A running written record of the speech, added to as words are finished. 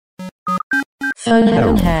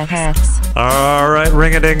Phone hacks. All right,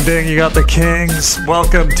 ring-a-ding-ding, you got the kings.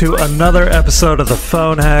 Welcome to another episode of the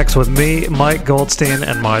Phone Hacks with me, Mike Goldstein,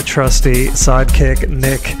 and my trusty sidekick,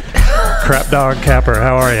 Nick Crapdog Capper.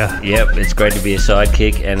 How are you? Yep, it's great to be a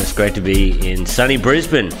sidekick, and it's great to be in sunny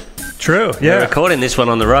Brisbane. True, yeah. We're recording this one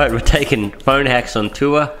on the road. We're taking Phone Hacks on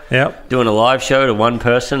tour. Yep. Doing a live show to one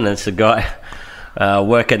person, and it's a guy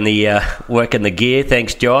working the gear.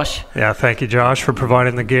 Thanks, Josh. Yeah, thank you, Josh, for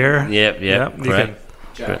providing the gear. Yep. You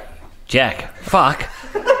Jack. Fuck,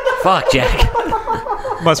 Jack.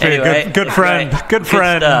 must be Anyway, a good friend. Good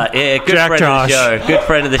friend. Yeah, good Jack friend Josh. of the show. Good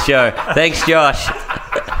friend of the show. Thanks, Josh.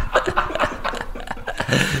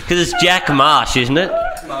 Because it's Jack Marsh, isn't it?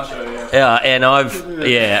 Yeah, and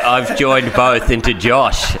I've joined both into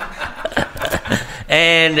Josh.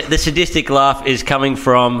 And the sadistic laugh is coming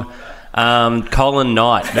from Colin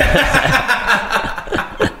Knight.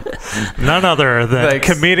 None other than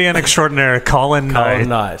comedian extraordinaire Colin Knight.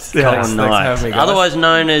 Colin Knight. Otherwise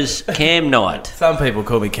known as Cam Knight. Some people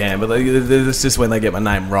call me Cam, but it's just when they get my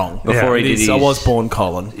name wrong. Before he did his... I was born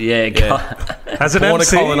Colin. As an born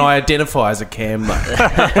MC, a Colin, I identify as a Cam, though.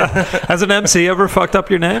 Has an MC ever fucked up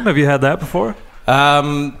your name? Have you had that before?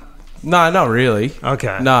 No, not really.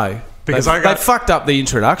 Okay. No. Because they fucked up the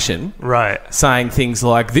introduction. Right. Saying things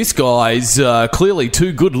like, this guy's clearly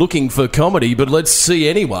too good looking for comedy, but let's see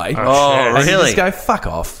anyway. Oh, and really? you just go, fuck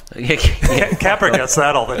off. Capper gets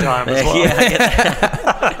that all the time as well.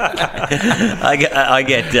 I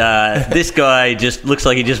get this guy just looks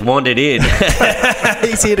like he just wandered in.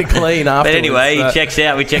 He's here to clean afterwards. But anyway, he checks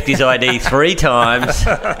out. We checked his ID 3 times.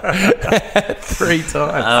 3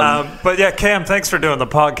 times. But yeah, Cam, thanks for doing the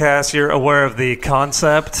podcast. You're aware of the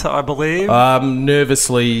concept, I believe?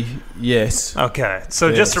 Nervously, yes. Okay.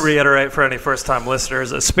 So just to reiterate for any first-time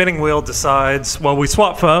listeners, a spinning wheel decides, well, we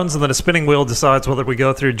swap phones, and then a spinning wheel decides whether we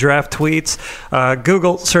go through draft tweets,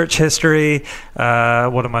 Google search history,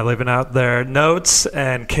 what am I leaving out there, notes,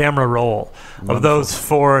 and camera roll. Wonderful. Of those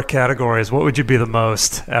 4 categories, what would you be the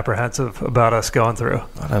most apprehensive about us going through?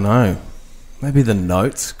 I don't know. Maybe the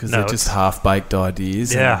notes, because they're just half-baked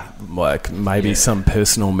ideas. Yeah. And like maybe some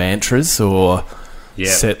personal mantras or...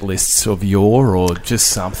 set lists of or just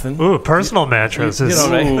something. Ooh, personal mantras. You know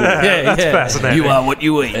what I mean? That's fascinating. You are what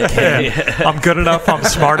you eat. I'm good enough, I'm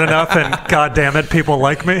smart enough, and God damn it, people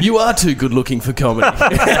like me. You are too good looking for comedy.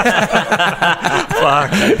 Fuck.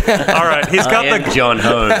 All right, he's got John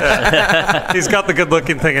Holmes. He's got the good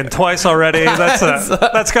looking thing in twice already.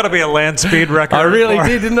 That's got to be a land speed record. I really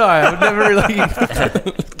did, didn't I? I've never really...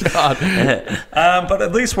 God. But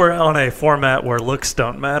at least we're on a format where looks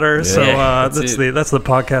don't matter. Yeah, so that's the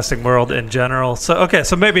podcasting world in general. So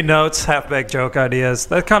maybe notes, half-baked joke ideas.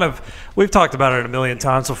 That kind of, we've talked about it a million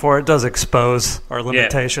times before. It does expose our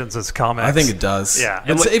limitations as comics. I think it does. Yeah.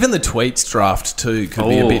 And even the tweets draft too could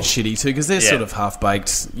be a bit shitty too, because they're sort of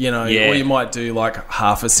half-baked, or you might do like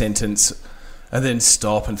half a sentence and then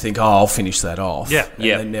stop and think, I'll finish that off. Yeah. And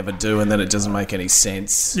they never do, and then it doesn't make any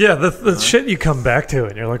sense. Yeah, the shit you come back to,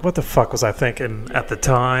 and you're like, what the fuck was I thinking at the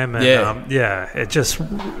time? And we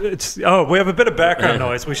have a bit of background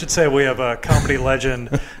noise. We should say we have a comedy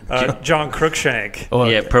legend, John Cruikshank.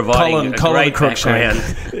 Providing Colin a great background.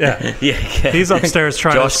 Yeah. He's upstairs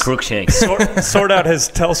trying Josh to Cruikshank. sort out his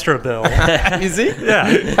Telstra bill. Is he? Yeah.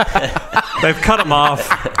 They've cut him off.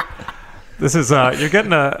 This is, you're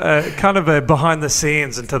getting a kind of a behind the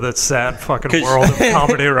scenes into the sad fucking world of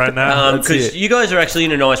comedy right now. Because you guys are actually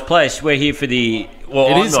in a nice place. We're here for the,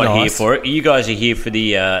 I'm not here for it. You guys are here for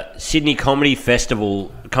the Sydney Comedy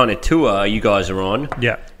Festival kind of tour you guys are on.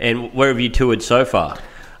 Yeah. And where have you toured so far?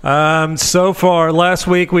 So far, last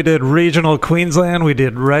week we did regional Queensland. We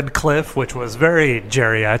did Redcliffe, which was very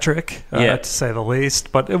geriatric, to say the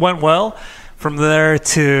least. But it went well. From there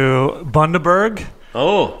to Bundaberg.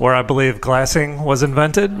 Oh. Where I believe glassing was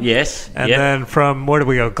invented. Yes. And then from, where do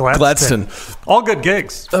we go? Gladstone. All good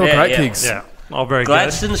gigs. Oh, great gigs. Yeah, all very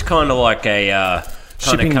Gladstone's kind of like a...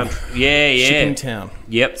 shipping shipping town.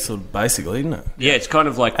 Yep. So basically, isn't it? Yeah, it's kind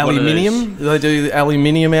of like aluminium. Do they do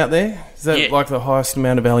aluminium out there? Is that like the highest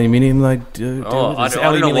amount of aluminium they do? I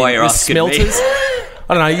don't know why you're asking smelters? me.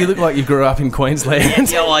 I don't know, you look like you grew up in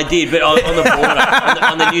Queensland. Yeah, I did, but on the border,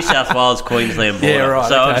 on the New South Wales Queensland border. Yeah, right.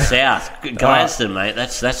 So I'm south. Gladstone, mate,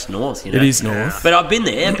 that's north. It is north. But I've been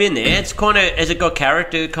there. It's kind of, has it got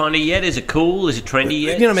character kind of yet? Is it cool? Is it trendy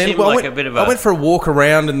yet? You know what I mean? I went for a walk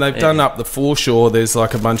around, and they've done up the foreshore. There's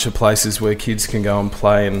like a bunch of places where kids can go and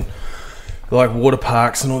play, and like water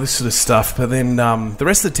parks and all this sort of stuff. But then the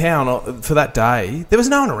rest of the town for that day, there was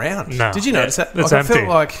no one around. No. Did you notice that? It's empty. empty. I felt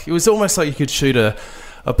like it was almost like you could shoot a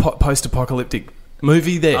post-apocalyptic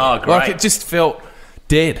movie there. Oh, great. Like it just felt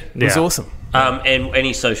dead. It was awesome. And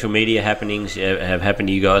any social media happenings have happened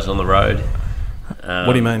to you guys on the road?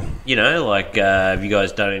 What do you mean? You know, like, have you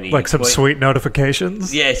guys done any... Like some sweet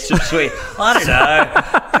notifications? Yeah, some sweet...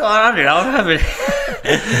 I don't know.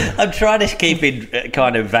 I'm trying to keep in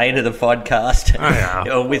kind of vein of the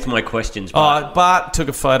podcast with my questions. Bart took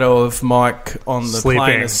a photo of Mike on the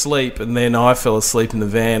plane asleep, and then I fell asleep in the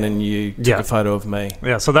van, and you took a photo of me.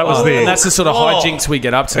 Yeah, so that was and that's the sort of hijinks we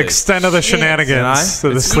get up to. Extent of the shenanigans,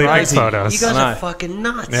 the sleeping photos. You guys are fucking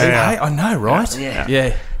nuts. Yeah. Hey, I know, right?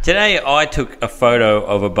 Yeah. Today I took a photo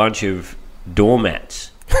of a bunch of doormats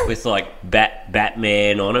with like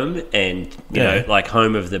Batman on them, and you know, like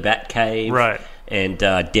home of the Batcave, right? And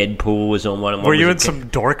Deadpool was on one of them. Were you in some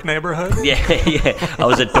dork neighborhood? Yeah. I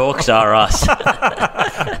was at Dorks R Us.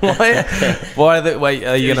 Wait,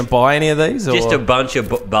 are you going to buy any of these? Or? Just a bunch of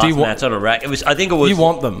bath mats on a rack. I think it was. You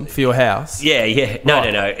want them for your house? Yeah. No.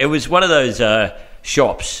 It was one of those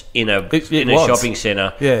shops in a shopping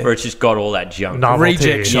centre where it's just got all that junk.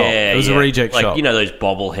 Reject shop. Yeah, it was a reject shop. Like, you know, those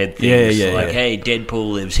bobblehead things. Hey,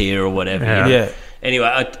 Deadpool lives here or whatever. Yeah. Anyway,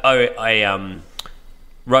 I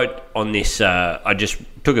wrote on this. I just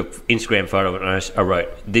took an Instagram photo and I wrote,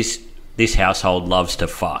 "This household loves to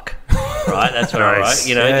fuck." Right, that's what I wrote.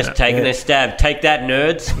 You know, just taking a stab. Take that,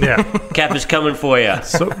 nerds. Yeah, Kappa's coming for you.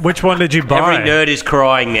 So, which one did you buy? Every nerd is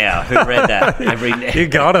crying now. Who read that? You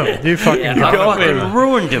got him. You fucking got him.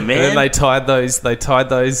 Ruined him, man. And then they tied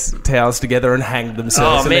those towels together and hanged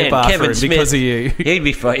themselves in their bathroom Kevin Smith, because of you.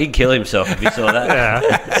 He'd kill himself if he saw that.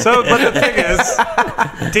 Yeah. So, but the thing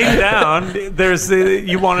is, deep down,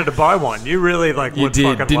 you wanted to buy one. You really would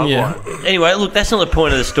fucking love one. Anyway, look, that's not the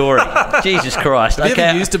point of the story. Jesus Christ! Have you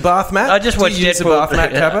ever used a bath mat? I just watched Deadpool. A bath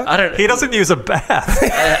mat, Kappa? I don't. He doesn't use a bath.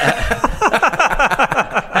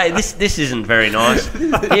 Hey, this isn't very nice.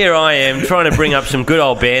 Here I am trying to bring up some good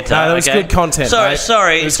old banter. No, that was good content. Sorry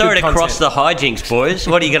to cross the hijinks, boys.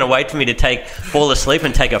 What, are you going to wait for me to fall asleep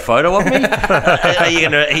and take a photo of me? Are you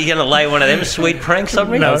going to lay one of them sweet pranks on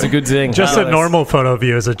me? No, it's a good thing. Just a normal photo of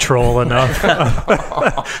you is a troll enough.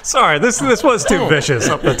 Sorry, this was too vicious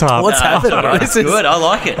up the top. What's happening? This is good. I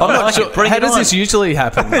like it. I'm not sure. How does this usually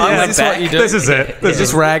happen? Is this what you do? This is it.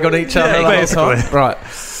 Just rag on each other the whole time? Right.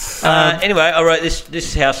 Anyway, I wrote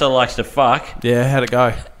this household likes to fuck. Yeah, how'd it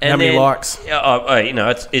go? How many likes?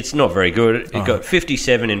 It's not very good. It got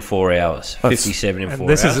 57 in 4 hours. 57 in 4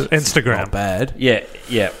 hours. This is Instagram. Not bad. Yeah.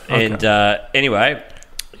 Okay. And anyway,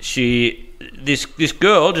 this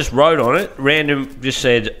girl just wrote on it, random, just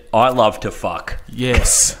said, "I love to fuck."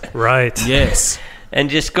 Yes. Right. Yes. And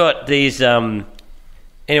just got these.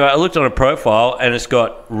 Anyway, I looked on her profile and it's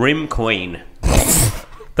got Rim Queen.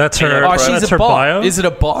 That's her. She's that's a her bot. bio. Is it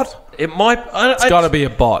a bot? It might. It's got to be a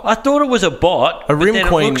bot. I thought it was a bot. A Rim but then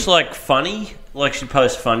Queen. It looks like funny. Like she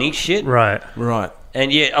posts funny shit. Right.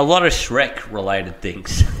 And a lot of Shrek related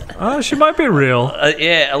things. Oh, she might be real.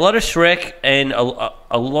 A lot of Shrek and a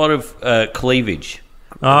lot of cleavage.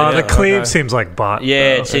 The cleave seems like bot.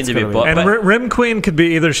 Yeah, it seems to be bot. And Rim Queen could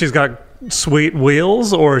be either she's got sweet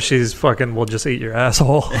wheels or she's fucking will just eat your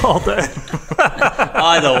asshole all day.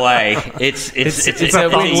 Either way, it's a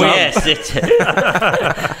win-win. Yes.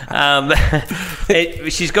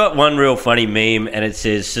 She's got one real funny meme, and it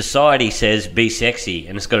says, "Society says be sexy,"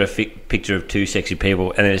 and it's got a picture of two sexy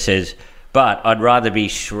people, and then it says, "But I'd rather be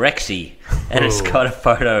Shreksy," and it's got a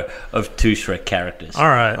photo of two Shrek characters. All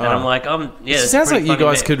right, and I'm like, it sounds like you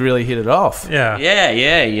guys could really hit it off. Yeah.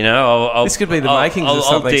 You know, this could be the makings of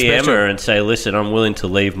something special. I'll DM her and say, "Listen, I'm willing to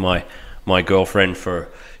leave my girlfriend for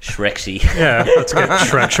Shreksy." Yeah, let's get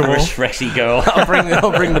Shrek-sual. Shreksy girl. I'll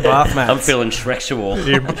bring the bath mats. I'm feeling Shrek-sual.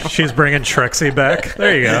 She's bringing Shreksy back.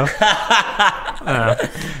 There you go.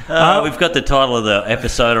 We've got the title of the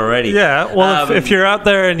episode already. Yeah, well, if you're out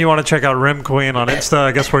there and you want to check out Rim Queen on Insta,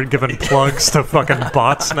 I guess we're giving plugs to fucking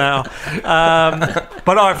bots now.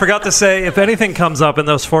 But I forgot to say, if anything comes up in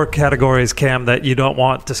those 4 categories, Cam, that you don't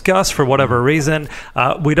want discussed for whatever reason,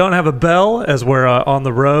 we don't have a bell as we're on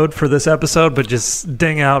the road for this episode, but just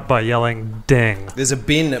ding out by yelling ding. There's a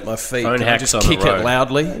bin at my feet. Phone Can I just kick it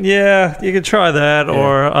loudly? Yeah, you can try that,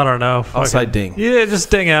 or I don't know. I'll say ding. Yeah, just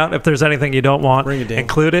ding out if there's anything you don't want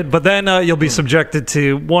included. But then you'll be subjected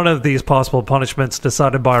to one of these possible punishments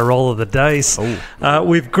decided by a roll of the dice.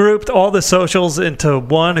 We've grouped all the socials into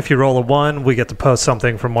one. If you roll a 1, we get to post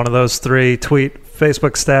something from one of those 3: tweet,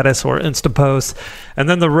 Facebook status, or Insta post. And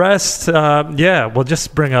then the rest, we'll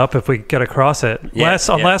just bring up if we get across it.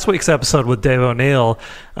 Last week's episode with Dave O'Neill,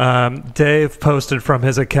 Dave posted from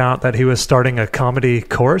his account that he was starting a comedy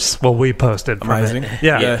course. Well, we posted from Amazing. it.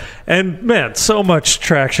 Yeah. And man, so much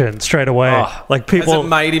traction straight away. Like people... Has it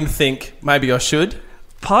made him think, maybe I should?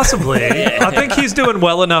 Possibly. I think he's doing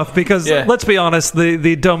well enough because, let's be honest,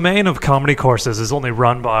 the domain of comedy courses is only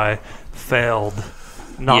run by failed,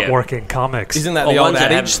 not working comics. Isn't that the old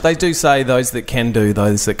adage? They do say those that can do,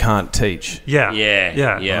 those that can't teach. Yeah.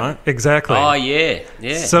 Right? Exactly. Oh, yeah.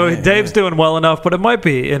 So Dave's doing well enough, but it might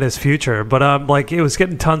be in his future. But it was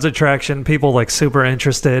getting tons of traction. People like super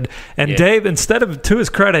interested. And Dave, to his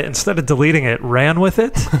credit, instead of deleting it, ran with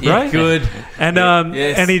it. Right? Good. And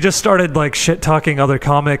and he just started like shit talking other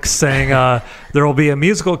comics, saying there will be a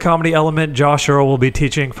musical comedy element. Josh Earl will be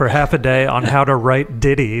teaching for half a day on how to write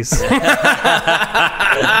ditties.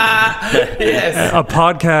 A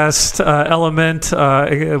podcast element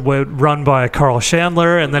run by Carl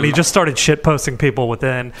Chandler, and then he just started shit posting people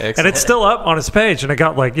within. Excellent. And it's still up on his page, and it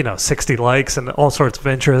got 60 likes and all sorts of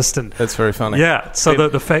interest. And that's very funny. Yeah, so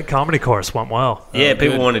the fake comedy course went well. Yeah,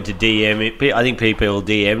 people wanted to DM it. I think people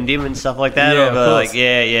DM'd him and stuff like that.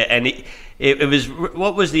 Yeah, and it was,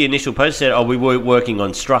 what was the initial post? Said, we were working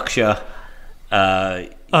on structure.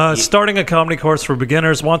 Starting a comedy course for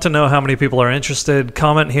beginners. Want to know how many people are interested?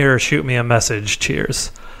 Comment here or shoot me a message.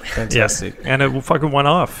 Cheers. Fantastic. Yeah. And it fucking went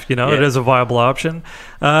off. It is a viable option.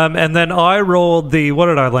 And then I rolled what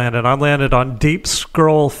did I land in? I landed on Deep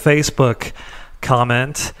Scroll Facebook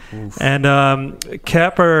comment. Oof. And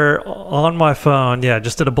Capper on my phone,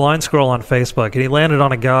 just did a blind scroll on Facebook, and he landed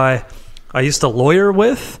on a guy I used to lawyer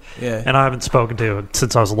with, and I haven't spoken to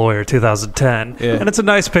since I was a lawyer, 2010. Yeah. And it's a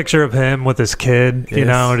nice picture of him with his kid,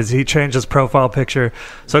 and he changed his profile picture.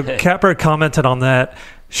 So Capper commented on that,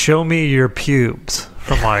 show me your pubes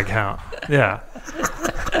from my account. Yeah.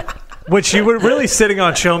 Which you were really sitting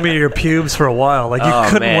on show me your pubes for a while. Like,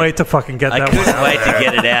 you couldn't wait to fucking get that one out. I couldn't wait to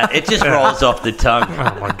get it out. It just rolls off the tongue.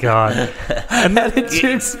 Oh, my God. And how did you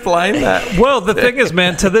explain that? Well, the thing is,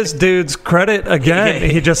 man, to this dude's credit, again,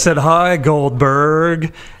 he just said, hi,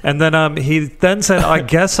 Goldberg. And then he then said, I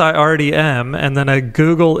guess I already am. And then a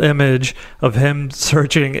Google image of him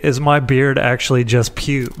searching, is my beard actually just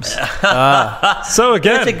pubes? So,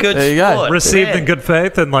 again, that's a good sport. Received in good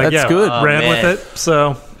faith and, that's good. Ran with it.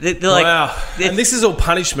 So... wow. And this is all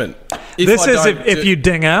punishment. If you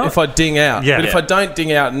ding out? If I ding out. Yeah. But if I don't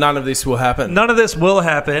ding out, none of this will happen. None of this will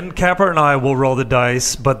happen. Capper and I will roll the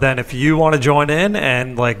dice, but then if you want to join in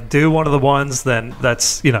and do one of the ones, then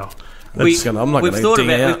that's, I'm not going to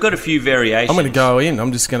ding out. We've got a few variations. I'm going to go in.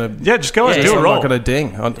 I'm just going to... Yeah, just go and do a roll. I'm not going to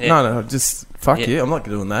ding. No, just... Fuck you, I'm not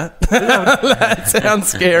doing that. That sounds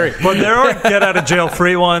scary. But there are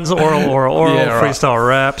get-out-of-jail-free ones, oral, freestyle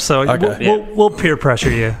rap, so we'll peer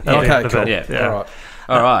pressure you. Okay, cool. Yeah.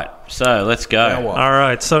 All right, so let's go. All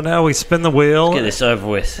right, so now we spin the wheel. Let's get this over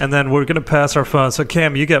with. And then we're going to pass our phone. So,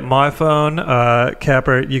 Cam, you get my phone.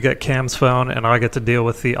 Capper, you get Cam's phone, and I get to deal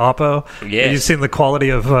with the Oppo. Yes. You've seen the quality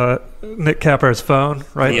of Nick Capper's phone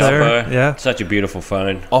right there? Oppo. Yeah. Such a beautiful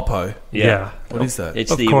phone. Oppo? Yeah. What is that?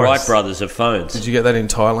 It's the Wright brothers of phones. Did you get that in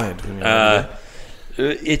Thailand?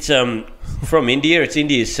 It's from India. It's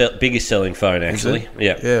India's biggest selling phone, actually.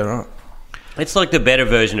 Yeah, right. It's like the better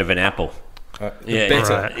version of an Apple.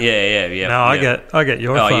 Better. Right. Yeah. No, I get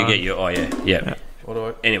your phone. You get your... Oh, yeah.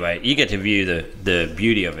 Anyway, you get to view the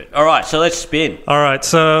beauty of it. All right, so let's spin. All right,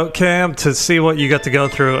 so Cam, to see what you got to go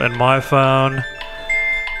through in my phone,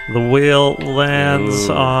 the wheel lands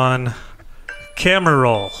on camera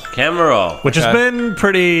roll. Which has been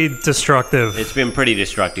pretty destructive. It's been pretty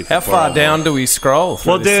destructive. How far down do we scroll?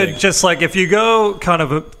 Well, dude, just if you go kind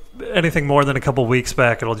of anything more than a couple weeks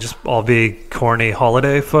back, it'll just all be corny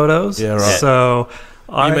holiday photos. Yeah, right. So...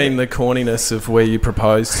 You mean the corniness of where you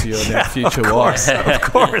propose to your future wife? Of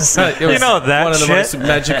course. You know that one of the most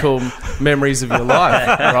magical memories of your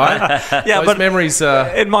life, right? Yeah, those but memories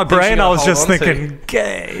in my brain, I was just thinking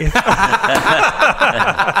gay.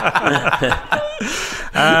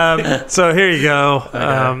 So here you go.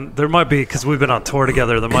 Okay. There might be, because we've been on tour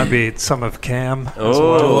together, there might be some of Cam.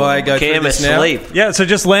 Oh, I go Cam through this asleep. now? Yeah, so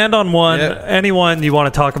just land on one, anyone you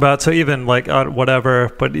want to talk about. So even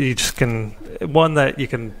whatever, but you just can... One that you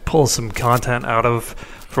can pull some content out of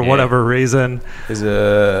for whatever reason. Is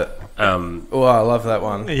I love that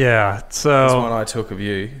one. Yeah, so that's one I took of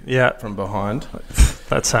you. Yeah, from behind.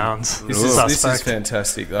 That sounds. This is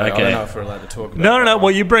fantastic. Though. Okay. I don't know if we're allowed to talk about. No.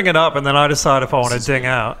 Well, you bring it up, and then I decide if I want to ding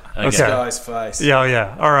out. Okay. This guy's face.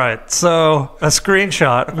 Yeah. All right. So a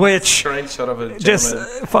screenshot, of a gentleman. Just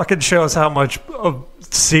fucking shows how much of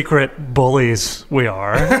secret bullies we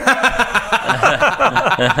are.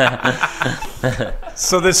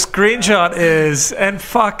 So this screenshot is, and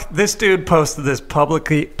fuck, this dude posted this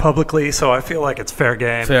publicly, so I feel like it's fair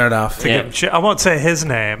game. Fair enough. To give him shit. I won't say his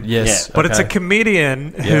name. Yes. Yeah. But it's a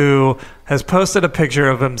comedian who has posted a picture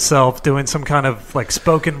of himself doing some kind of like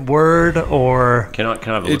spoken word or... Can I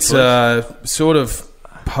have a look? It's sort of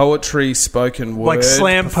poetry, spoken word, like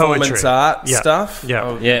slam performance poetry. art stuff.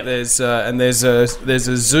 Yeah. There's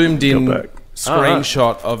a zoomed in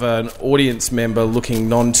screenshot of an audience member looking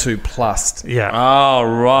non too plussed. Yeah. Oh,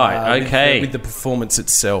 right. Okay. With the performance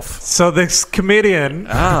itself. So this comedian,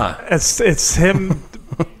 it's him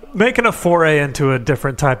making a foray into a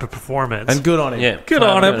different type of performance. And good on him. Yeah. Good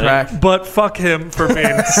on him. Crack. But fuck him for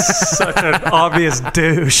being such an obvious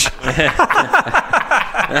douche.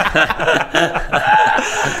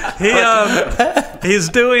 He's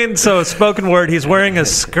doing spoken word. He's wearing a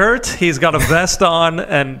skirt. He's got a vest on,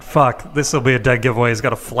 and fuck, this will be a dead giveaway. He's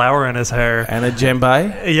got a flower in his hair And a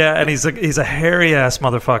djembe. Yeah, and he's a hairy ass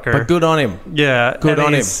motherfucker. But good on him. Yeah, Good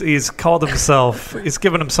on him. He's called himself. He's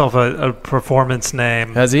given himself a performance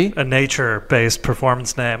name. Has he? A nature-based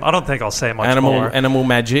performance name. I don't think I'll say much more. Animal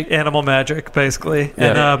magic. Animal magic, basically.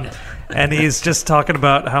 Yeah. And he's just talking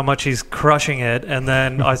about how much he's crushing it. And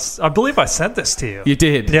then I believe I sent this to you. You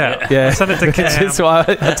did. Yeah. I sent it to Cam. That's why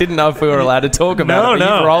I didn't know if we were allowed to talk about it.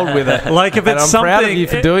 But you've rolled with it. Like if And it's I'm something, proud of you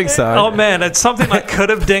for doing so. Oh man, it's something I could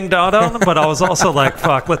have dinged out on, but I was also like,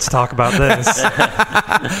 "Fuck, let's talk about this."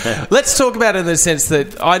 Let's talk about it in the sense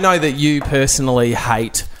that I know that you personally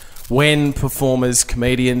hate when performers,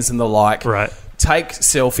 comedians, and the like take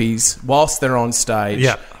selfies whilst they're on stage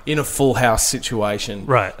in a full house situation.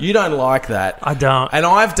 Right. You don't like that. I don't. And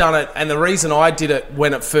I've done it, and the reason I did it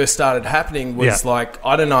when it first started happening was like,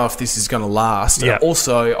 I don't know if this is going to last. Yeah. And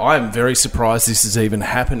also, I am very surprised this is even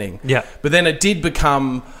happening. Yeah. But then it did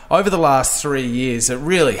become, over the last 3 years, it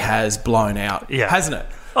really has blown out, hasn't it?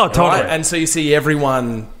 Oh, totally. Right? And so you see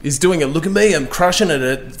everyone is doing it. Look at me, I'm crushing it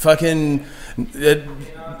at fucking...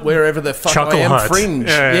 wherever the fuck Chuckle I am, Hut. Fringe.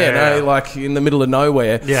 Like in the middle of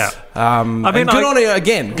nowhere. Yeah. I mean, good on you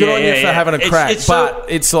again. Good on you for having a crack. But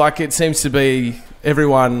it's like it seems to be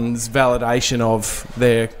everyone's validation of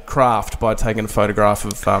their craft by taking a photograph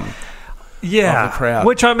of of the crowd.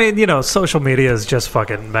 Which, I mean, social media is just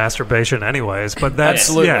fucking masturbation anyways. But that's...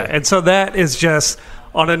 Absolutely. Yeah, and so that is just...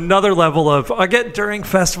 on another level of, I get during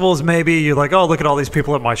festivals, maybe you're like, oh, look at all these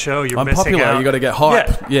people at my show. You're missing popular. out. You got to get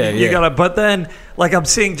hype. Yeah. You got to, but then, like, I'm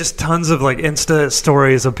seeing just tons of, like, Insta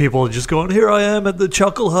stories of people just going, here I am at the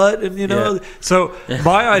Chuckle Hut. And, so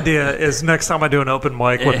my idea is next time I do an open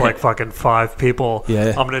mic with, like, fucking 5 people,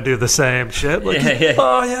 I'm going to do the same shit. Like,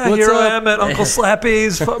 oh, yeah, What's here up? I am at Uncle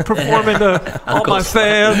Slappy's performing to all my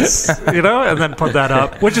fans, and then put that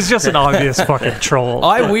up, which is just an obvious fucking troll.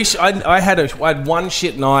 I wish I had one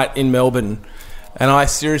shit night in Melbourne, and I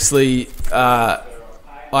seriously, I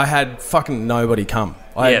had fucking nobody come.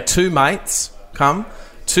 I had 2 mates come,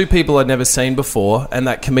 2 people I'd never seen before, and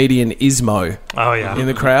that comedian Ismo in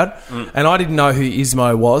the crowd. And I didn't know who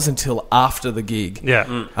Ismo was until after the gig.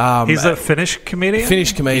 He's a Finnish comedian?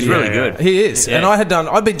 Finnish comedian. He's really good. He is. And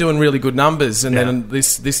I've been doing really good numbers, and then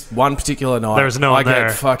this one particular night, there's no I one there.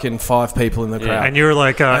 get fucking 5 people in the crowd. And you're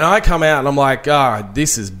like... and I come out and I'm like,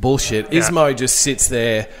 this is bullshit. Ismo just sits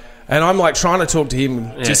there, and I'm like trying to talk to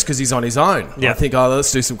him just because he's on his own. I think,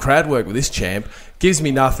 let's do some crowd work with this champ. Gives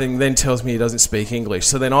me nothing, then tells me he doesn't speak English.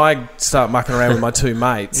 So then I start mucking around with my 2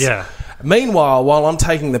 mates. Meanwhile, while I'm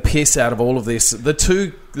taking the piss out of all of this,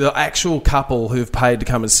 the actual couple who've paid to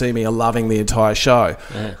come and see me are loving the entire show.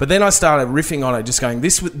 But then I started riffing on it, just going,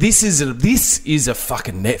 this is a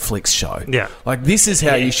fucking Netflix show. Like, this is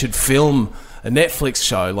how you should film a Netflix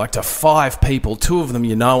show, like, to 5 people, 2 of them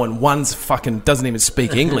and one's fucking doesn't even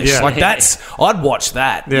speak English. Like, I'd watch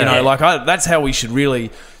that. That's how we should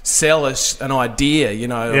really sell an idea,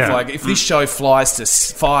 of like, if this show flies to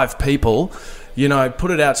 5 people,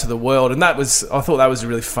 put it out to the world. And I thought that was a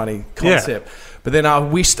really funny concept. But then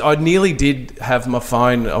I nearly did have my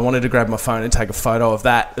phone. I wanted to grab my phone and take a photo of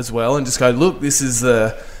that as well, and just go, look, this is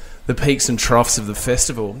the peaks and troughs of the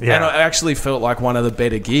festival. And I actually felt like one of the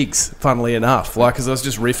better gigs, funnily enough, because I was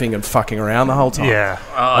just riffing and fucking around the whole time.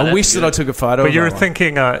 I wish that I took a photo. But you were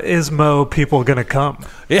thinking, is Mo people gonna come?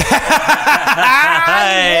 That's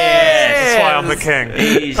why I'm the king.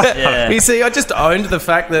 You see, I just owned the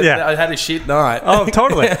fact that I had a shit night. Oh,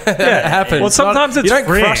 totally. It happens. Well, sometimes it's you don't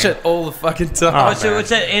freeing. crush it all the fucking time. So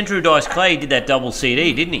it's that Andrew Dice Clay did that double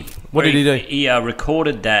CD, didn't he? What did he do? He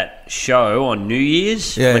recorded that show on New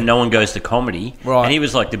Year's when no one goes to comedy. Right. And he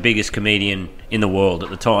was like the biggest comedian in the world at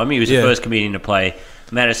the time. He was the first comedian to play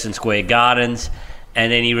Madison Square Gardens. And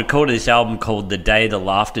then he recorded this album called The Day the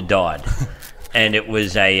Laughter Died. and it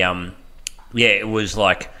was it was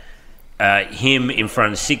like him in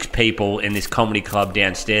front of 6 people in this comedy club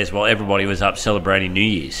downstairs while everybody was up celebrating New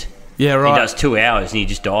Year's. Yeah, right. He does 2 hours and he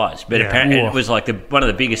just dies. But apparently it was like one of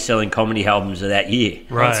the biggest selling comedy albums of that year.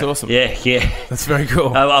 Right. That's awesome. Yeah. That's very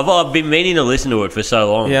cool. I've been meaning to listen to it for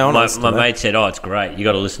so long. Yeah, my mate said, "Oh, it's great. You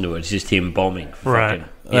got to listen to it. It's just him bombing." Right.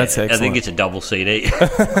 That's excellent. I think it's a double CD.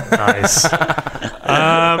 Nice.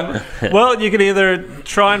 Well, you can either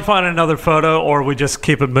try and find another photo, or we just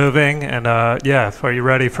keep it moving. And are you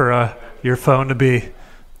ready for your phone to be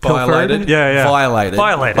violated? Yeah. Violated.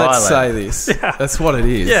 Let's say this. Yeah. That's what it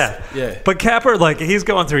is. Yeah. But Capper, like, he's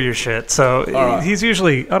going through your shit, so he's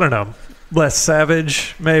usually, I don't know, less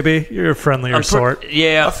savage, maybe. You're a friendlier sort.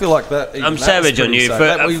 Yeah. I feel like that. I'm savage on you.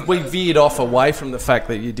 We veered off away from the fact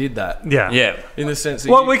that you did that. Yeah. In the sense that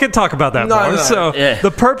well, we can talk about that more. No. So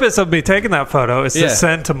the purpose of me taking that photo is to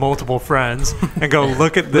send to multiple friends and go,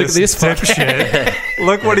 look at this dipshit.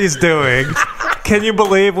 Look what he's doing. Can you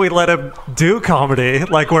believe we let him do comedy?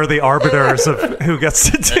 Like we're the arbiters of who gets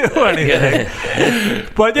to do anything.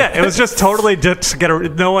 But yeah, it was just totally just to get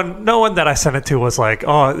no one that I sent it to was like,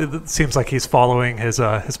 oh, it seems like he's following his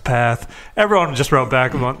path. Everyone just wrote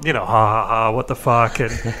back, you know, ha ha ha, what the fuck,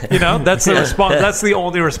 and you know, that's the response. That's the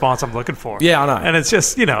only response I'm looking for. Yeah, I know. And it's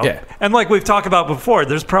just, you know, and like we've talked about before,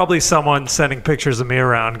 there's probably someone sending pictures of me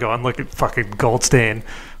around going, look at fucking Goldstein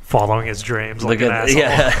following his dreams like an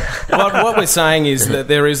asshole. What we're saying is that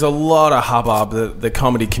there is a lot of hubbub. The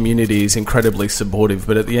comedy community is incredibly supportive,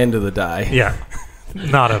 but at the end of the day,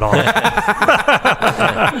 not at all.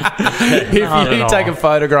 If you take a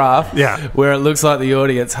photograph where it looks like the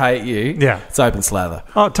audience hate you, it's open slather.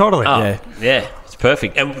 Oh, totally. Yeah, it's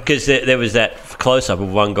perfect. And because there was that close-up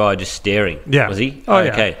of one guy just staring. Yeah. Was he? Oh,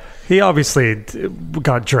 okay. He obviously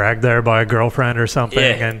got dragged there by a girlfriend or something.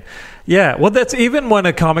 And well, that's even when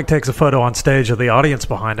a comic takes a photo on stage of the audience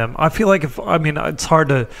behind him. I feel like it's hard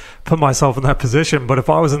to put myself in that position, but if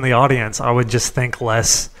I was in the audience, I would just think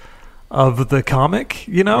less of the comic,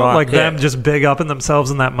 you know, them just big upping themselves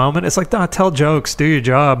in that moment. It's like, nah, tell jokes, do your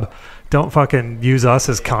job. Don't fucking use us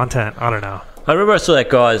as content. I don't know. I remember I saw that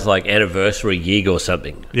guy's like anniversary gig or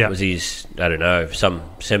something. Yeah. It was his, I don't know, some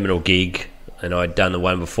seminal gig, and I'd done the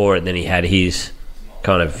one before it, and then he had his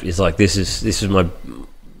kind of, he's like, this is my,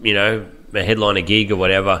 you know, my headliner gig or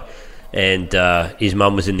whatever, and his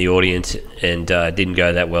mum was in the audience and didn't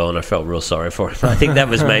go that well, and I felt real sorry for him. I think that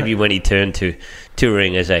was maybe when he turned to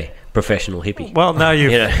touring as a professional hippie. Well, now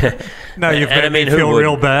you've made me feel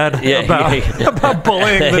real bad about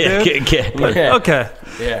bullying the dude. Okay.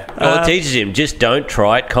 Yeah. Well, it teaches him, just don't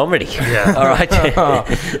try at comedy. Yeah. All right.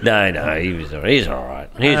 No, he's all right.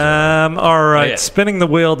 All right. Spinning the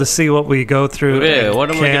wheel to see what we go through. Yeah, what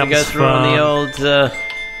am I going to go through on the old...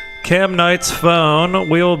 Cam Knight's phone.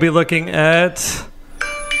 We will be looking at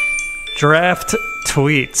draft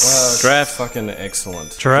tweets. Draft fucking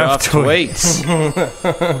excellent. Draft tweets.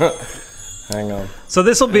 Hang on. So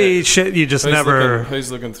this will be shit you just never...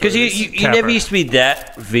 Who's looking through? Because you never used to be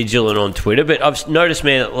that vigilant on Twitter, but I've noticed,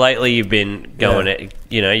 man, lately you've been going,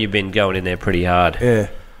 you've been going in there pretty hard. Yeah.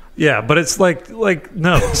 Yeah, but it's like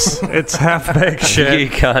notes. It's half-baked shit. You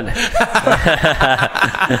can't.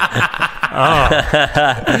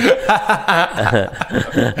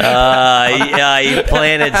 You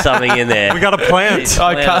planted something in there. We got a plant.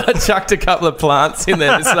 I chucked a couple of plants in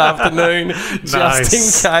there this afternoon just in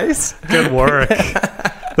case. Good work.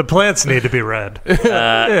 The plants need to be read.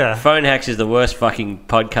 Phone Hacks is the worst fucking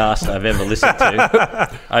podcast I've ever listened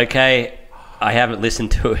to. Okay, I haven't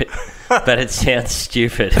listened to it, but it sounds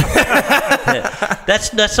stupid.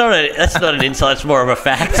 That's not an insult. It's more of a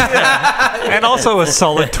fact. And also a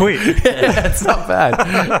solid tweet. It's not bad.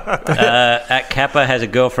 At Kappa has a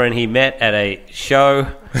girlfriend he met at a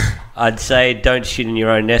show. I'd say don't shit in your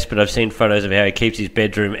own nest, but I've seen photos of how he keeps his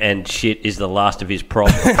bedroom, and shit is the last of his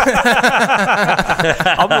problem.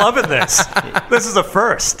 I'm loving this. This is a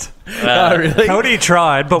first. Really? Cody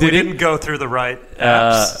tried, but we didn't go through the right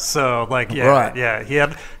apps. So, he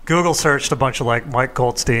had Google searched a bunch of like Mike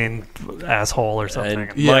Goldstein asshole or something.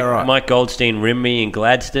 Mike Goldstein rimmed me in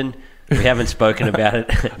Gladstone. We haven't spoken about it.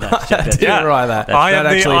 No, write that.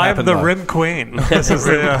 I am the rim queen. This is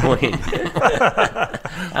the queen.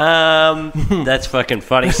 That's fucking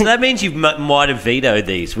funny. So that means you might have vetoed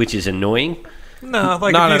these, which is annoying. No.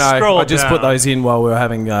 I just put those in while we were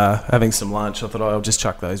having some lunch. I thought I'll just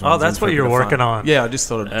chuck those. Oh, that's what you're working on. Yeah, I just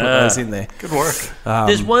thought I'd put those in there. Good work.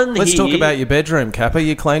 There's one. Let's talk about your bedroom, Kappa.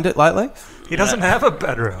 You cleaned it lately? He doesn't have a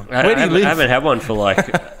bedroom. Where do you live? I haven't had one for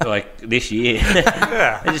like this year.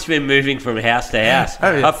 Yeah. I've just been moving from house to house.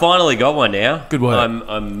 Oh, yeah. I finally got one now. Good work.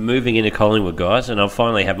 I'm moving into Collingwood, guys, and I'll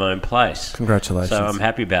finally have my own place. Congratulations. So I'm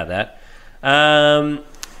happy about that.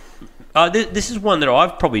 This is one that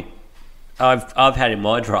I've had in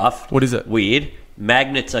my draft. What is it? Weird.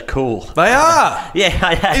 Magnets are cool. They are.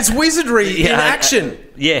 Yeah, It's wizardry in action.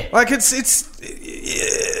 Yeah. Like it's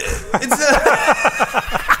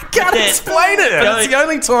I can't explain it. But it's the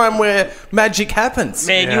only time where magic happens.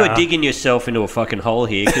 Man, you are digging yourself into a fucking hole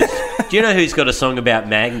here. 'Cause do you know who's got a song about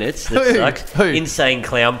magnets that sucks? Who? Insane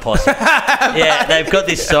Clown Posse. Yeah, they've got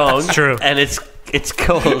this song. It's true. And it's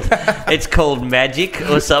called Magic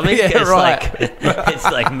or something. Yeah, it's right. it's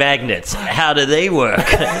like magnets. How do they work?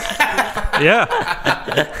 Yeah.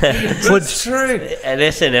 It's true. And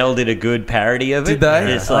SNL did a good parody of it. Did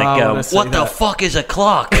they? It's like, I wanna see what the that. fuck is a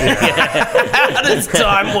clock? How does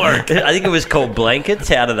time work? I think it was called Blankets.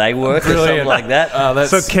 How do they work? Or something Brilliant. like that. Oh, that's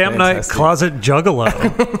So Camp Night fantastic. Closet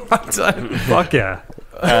Juggalo. I don't- Fuck yeah.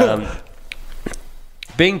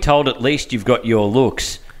 Being told at least you've got your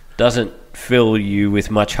looks doesn't fill you with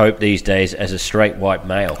much hope these days as a straight white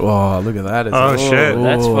male. Oh, look at that. Oh, shit.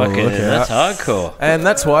 That's look fucking. out. That's hardcore. And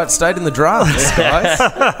that's why it stayed in the drafts, guys.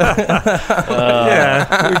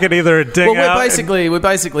 Yeah. We could either dig Well, out. we're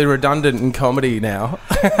basically redundant in comedy now.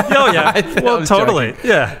 Oh, yeah. I Well, was totally. joking.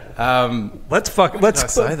 Yeah. Did I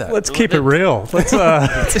say that? Let's keep it real. Let's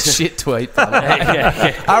It's a shit tweet, by the way.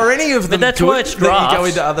 Yeah. Are any of them that's good why it's that you go drafts.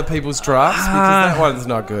 into other people's drafts? Because that one's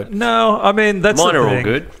not good. No, I mean that's Mine the are all thing.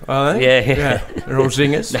 good. Are they? Yeah. They're all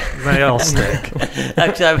zingers. They all stink.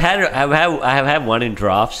 Actually, I have had one in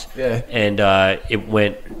drafts. Yeah. And it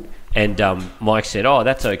went, and Mike said, "Oh,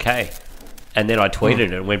 that's okay." And then I tweeted it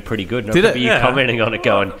and it went pretty good. And Did I it? remember you Yeah. commenting on it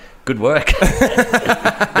going, "Good work."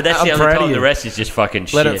 But that's I'm the proud only of time. you. The rest is just fucking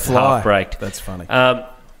Let shit, it fly. half-baked. That's funny.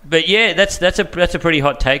 But yeah, that's a pretty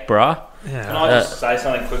hot take, brah. Can Yeah. I just say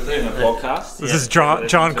something quickly in the podcast? This is John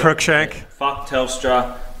Crookshank. Fuck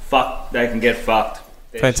Telstra. Fuck, they can get fucked.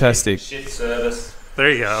 They're Fantastic. Shit service. There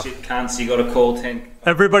you go. Shit cunts. You got to call 10.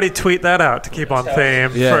 Everybody tweet that out to keep on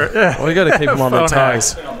theme. Yeah. For, Well, we got to keep them on their Phone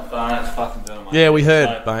hacks. toes. Been on the phone. It's fucking doing my Yeah, we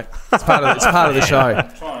heard, mate. It's part of the show.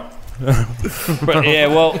 Trying. But yeah,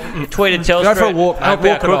 well, tweet at Telstra. Go for a walk, mate. Help out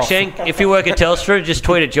Walk it off. Crookshank. If you work at Telstra, just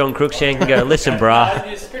tweet at John Crookshank and go, "Listen, brah."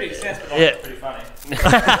 It's pretty sounds Yeah. pretty funny.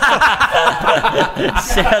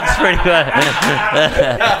 Sounds pretty good.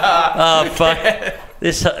 Oh fuck!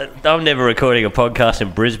 This I'm never recording a podcast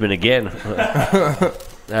in Brisbane again.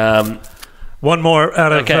 one more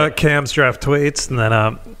out of Okay. Cam's draft tweets, and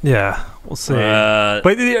then yeah, we'll see. Uh,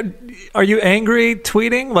 But are you angry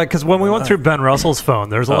tweeting? Like, because when we went through Ben Russell's phone,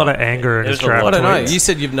 there's a lot of anger in his there's a lot. draft I don't know. tweets. You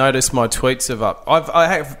said you've noticed my tweets have up. I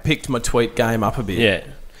have picked my tweet game up a bit. Yeah.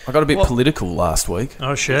 I got a bit political last week.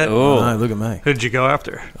 Oh shit! Oh. No, look at me. Who did you go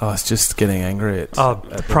after? I was just getting angry at, Oh,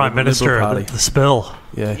 at the Prime Liberal Minister, Party. the spill.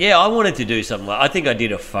 Yeah. Yeah, I wanted to do something. I think I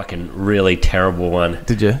did a fucking really terrible one.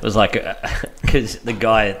 Did you? It was like because the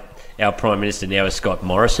guy, our Prime Minister now is Scott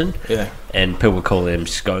Morrison. Yeah. And people call him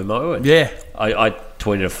ScoMo. And Yeah. I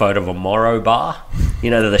tweeted a photo of a Morrow bar. You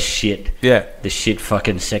know, the shit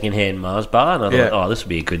fucking secondhand Mars bar. And I thought, Yeah. oh, this would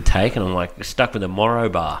be a good take. And I'm like, stuck with a Morrow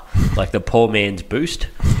bar. Like the poor man's Boost.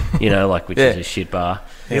 You know, like, which is a shit bar.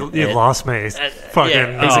 You And- lost me. Fucking.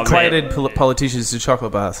 yeah. He's Oh, equated politicians to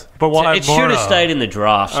chocolate bars. But why? It should have stayed in the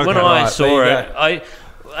drafts. When Okay. I Right, saw there you it,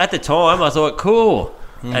 at the time I thought cool,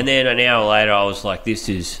 and then an hour later I was like, "This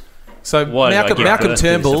is So Why did I Malcolm, give Malcolm birth to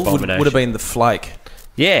this Turnbull would abomination? have been the flake.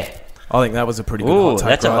 yeah, I think that was a pretty good Ooh, hot take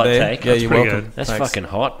that's a right hot there. take. Yeah, That's you're pretty welcome. good. that's Thanks. fucking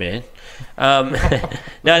hot, man."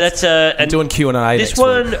 No, that's and Doing Q&A this next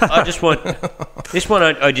one. week. I just want this one.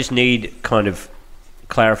 I just need kind of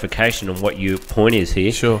clarification on what your point is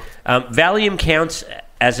here. Sure. Valium counts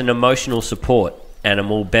as an emotional support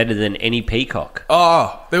animal better than any peacock.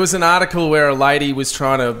 Oh, there was an article where a lady was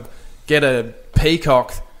trying to get a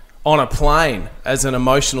peacock on a plane as an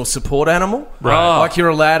emotional support animal. Right. Like you're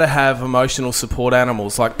allowed to have emotional support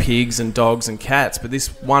animals like pigs and dogs and cats, but this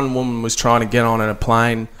one woman was trying to get on a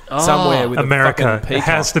plane somewhere with America. a fucking peacock.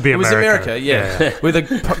 It has to be It was America. America, yeah. With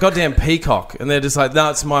a goddamn peacock. And they're just like,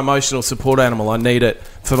 no, it's my emotional support animal. I need it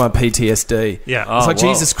for my PTSD. Yeah. It's like, whoa.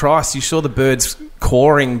 Jesus Christ, you sure the birds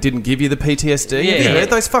cawing didn't give you the PTSD? Yeah. Have you heard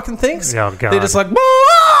those fucking things? Yeah, oh, God. They're just like,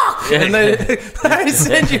 and they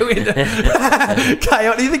send you into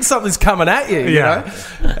chaos. You think something's coming at you, you Yeah.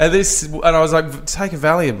 know? And I was like, take a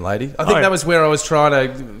Valium, lady. I think Oh, that was where I was trying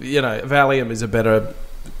to, Valium is a better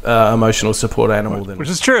emotional support animal than... Which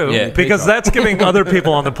is true, Yeah. because that's giving other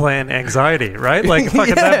people on the plane anxiety, right? Like,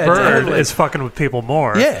 fucking that bird totally. is fucking with people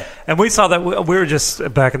more. Yeah. And we saw that we were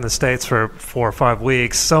just back in the States for 4 or 5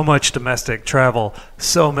 weeks. So much domestic travel,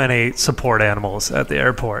 so many support animals at the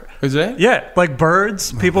airport. Is there? Yeah, like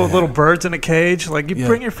birds, people with little birds in a cage. Like, you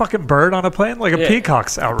bring your fucking bird on a plane? Like, a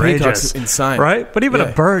peacock's outrageous. Peacock's insane. Right? But even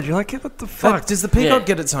a bird, you're like, what the fuck? Does the peacock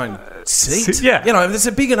get its own seat? Yeah. You know, if it's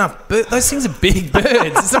a big enough bird, those things are big birds.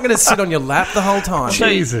 It's not going to sit on your lap the whole time.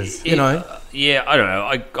 Jesus. You know? Yeah, I don't know.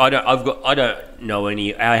 I don't know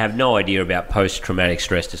any. I have no idea about post-traumatic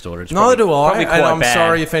stress disorder. It's Neither do I, probably and quite I'm bad.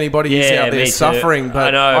 sorry if anybody is out there me too. suffering,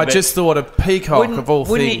 but I just thought a peacock of all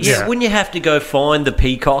things. Wouldn't you have to go find the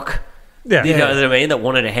peacock? Yeah. You know what I mean? That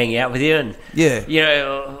wanted to hang out with you, and you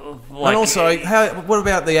know, like, and also, what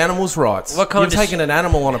about the animals' rights? You're taking an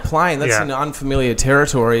animal on a plane. That's in unfamiliar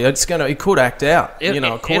territory. It could act out.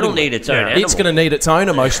 It'll need its own animal. It's going to need its own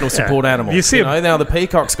emotional support animal. You see, now the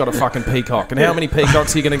peacock's got a fucking peacock, and how many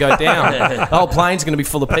peacocks are you going to go down? The whole plane's going to be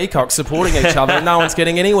full of peacocks supporting each other, and no one's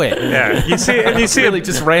getting anywhere. Yeah, you see, really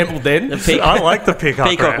just rambled then. I like the peacock.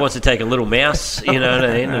 Peacock wants to take a little mouse. You know what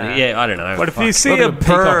I mean? Yeah, I don't know. But if you see a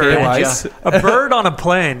bird on a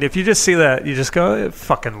plane, if you just see that, you just go,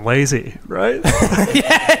 fucking lazy, right?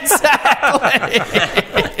 Yeah, exactly.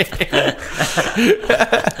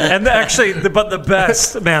 And actually,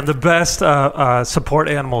 the best support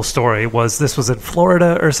animal story was in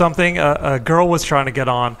Florida or something. A girl was trying to get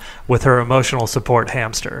on with her emotional support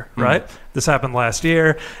hamster, right? This happened last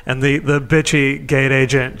year, and the bitchy gate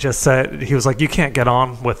agent just said, he was like, you can't get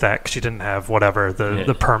on with that because she didn't have whatever,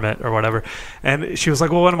 the permit or whatever. And she was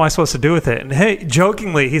like, well, what am I supposed to do with it? And hey,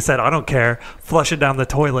 jokingly, he said, I don't care, flush it down the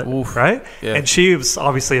toilet, right? Yeah. And she was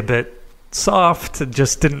obviously a bit soft and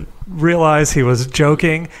just didn't realize he was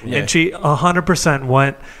joking, and she 100%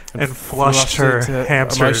 went and flushed her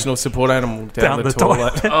hamster emotional support animal down the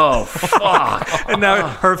toilet. Oh, fuck. And now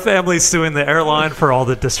her family's suing the airline for all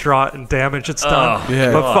the distraught and damage it's done.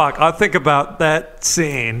 But fuck, I think about that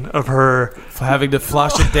scene of her having to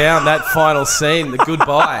flush it down, that final scene, the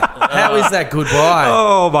goodbye. How is that goodbye?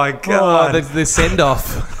 Oh my God. The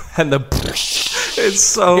send-off and the... It's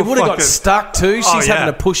so it would have got stuck too. She's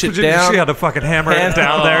having to push it down. She had to fucking hammer it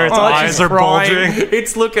down there. Its eyes are bulging.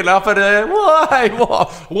 It's looking up at her. Why?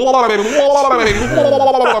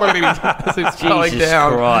 It's going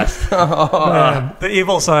down. Christ. Man, the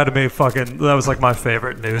evil side of me that was like my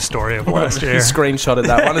favorite news story of last year. You screenshotted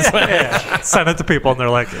that one as well. Sent it to people and they're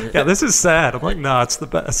like, yeah, this is sad. I'm like, no, it's the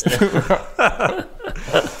best.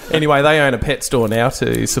 Anyway, they own a pet store now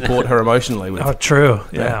to support her emotionally with. Oh, true.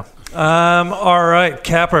 Yeah. All right,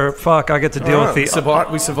 Capper. Fuck, I get to deal with the.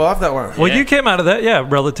 We survived that one. Well, you came out of that,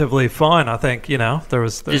 relatively fine. I think there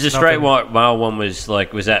was. Is the straight male one was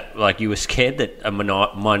that like you were scared that a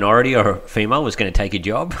minority or a female was going to take your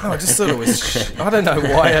job? No, I just thought it was. I don't know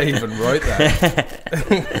why I even wrote that.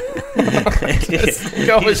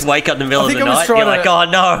 You just wake up in the middle of the night. You're like, oh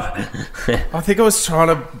no. I think I was trying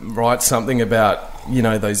to write something about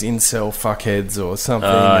those incel fuckheads or something.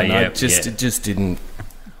 It just didn't.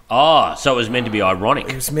 Oh, so it was meant to be ironic.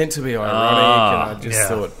 It was meant to be ironic, and I just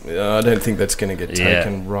thought, I don't think that's going to get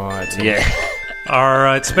taken right. Yeah. All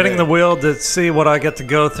right, spinning the wheel to see what I get to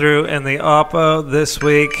go through in the Oppo this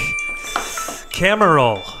week. Camera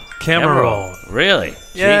roll. Really?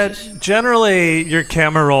 Yeah, Jesus. Generally, your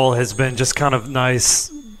camera roll has been just kind of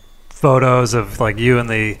nice photos of like you and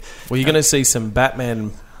the... Well, you're going to see some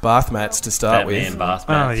Batman... bath mats to start with. Bath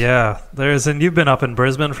mats. Oh yeah, and you've been up in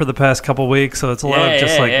Brisbane for the past couple weeks, so it's a lot of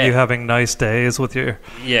just you having nice days with your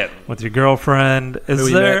girlfriend. Who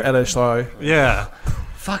we met at a show. Yeah.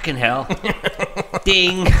 Fucking hell.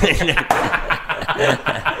 Ding.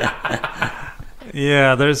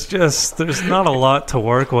 Yeah, there's not a lot to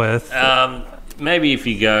work with. Maybe if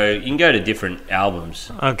you can go to different albums.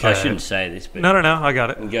 Okay. I shouldn't say this, but no, I got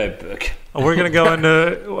it. You can go book. We're gonna go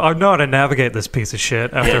into. I know how to navigate this piece of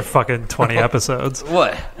shit after fucking 20 episodes.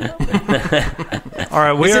 What? All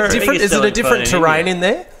right, Is it a different terrain in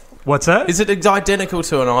there? What's that? Is it identical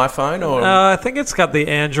to an iPhone or? I think it's got the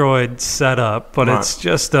Android setup, but it's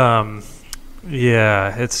just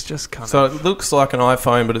it's just kind of. So it looks like an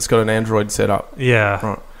iPhone, but it's got an Android setup.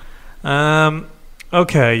 Yeah. Right.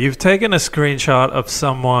 Okay, you've taken a screenshot of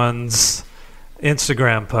someone's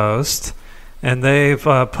Instagram post, and they've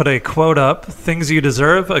put a quote up: "Things you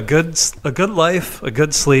deserve: a good life, a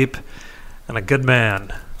good sleep, and a good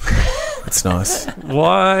man." That's nice.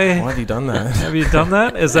 Why have you done that? Have you done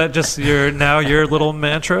that? Is that just your little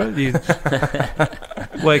mantra?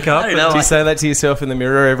 Wake up. I don't know. Do you say that to yourself in the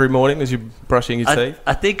mirror every morning as you're brushing your teeth?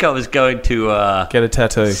 I think I was going to Get a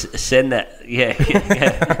tattoo. send that.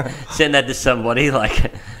 Send that to somebody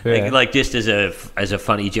like just as a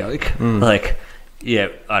funny joke. Like, yeah,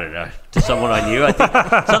 I don't know, to someone I knew. I think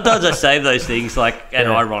sometimes I save those things and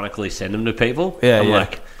ironically send them to people. I'm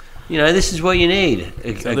like, this is what you need: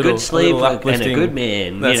 a good sleep and a good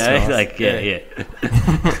man. That's nice.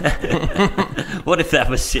 What if that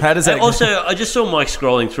was? How does that? Also, I just saw Mike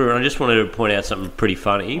scrolling through, and I just wanted to point out something pretty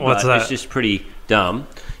funny. What's but that? It's just pretty dumb.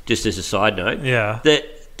 Just as a side note, Yeah.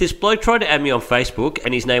 This bloke tried to add me on Facebook,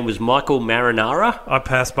 and his name was Michael Marinara. I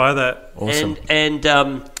passed by that. Awesome. And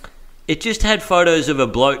it just had photos of a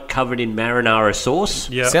bloke covered in marinara sauce.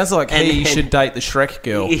 Yeah. Sounds like he And- should date the Shrek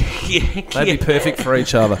girl. They'd be Yeah. perfect for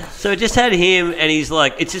each other. So it just had him, and he's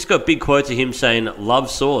like, it's just got big quotes of him saying "love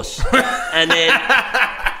sauce," and then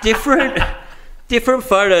different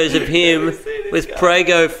photos of him with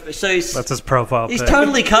Prego. So That's his profile he's pic.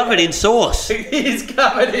 totally covered in sauce. He's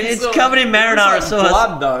covered in It's covered in marinara sauce.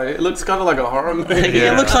 blood, though. It looks kind of like a horror movie.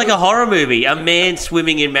 Yeah, it looks like a horror movie. A man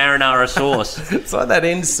swimming in marinara sauce. It's like that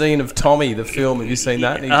end scene of Tommy, the film. Have you seen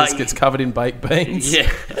that? And he just gets covered in baked beans.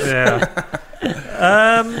 Yeah.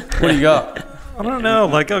 Yeah. What do you got? I don't know.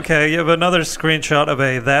 Like, okay, you have another screenshot of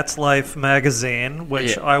a That's Life magazine,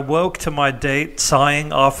 which Yeah. I woke to my date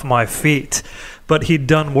sighing off my feet, but he'd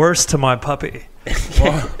done worse to my puppy.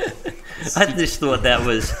 I just thought that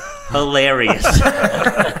was hilarious.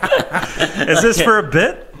 Is this for a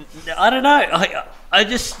bit? I don't know. I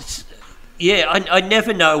just, I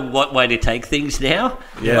never know what way to take things now.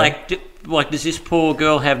 Yeah. Like, does this poor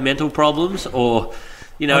girl have mental problems, or,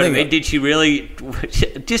 you know what I mean? Did she really?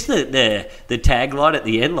 Just the tagline at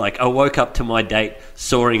the end, like, I woke up to my date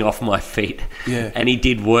soaring off my feet, and he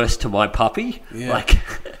did worse to my puppy. Yeah.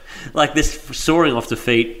 Like this soaring off the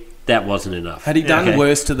feet. That wasn't enough. Had he done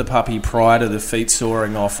worse to the puppy prior to the feet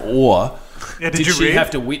soaring off, or Yeah, did you she read?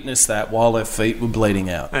 have to witness that while her feet were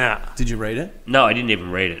bleeding out? Yeah. Did you read it? No, I didn't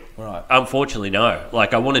even read it. Right. Unfortunately, no.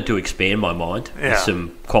 Like, I wanted to expand my mind Yeah. with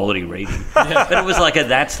some quality reading. But it was like a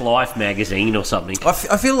That's Life magazine or something. I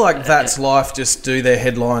feel like That's Life just do their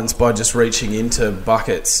headlines by just reaching into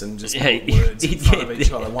buckets and just put words in front of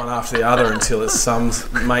each other, one after the other, until it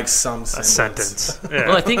makes some sense. A sentence. Well,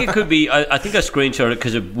 Yeah. I think it could be... I think I screenshot it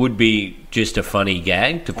because it would be just a funny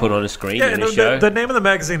gag to put on a screen Yeah, in no, a show. the name of the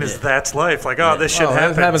magazine is That's Life. Like, this shit Oh,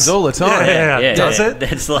 happens. it happens all the time. Yeah. Does it?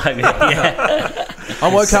 That's like... Yeah.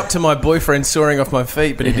 I woke up to my boyfriend soaring off my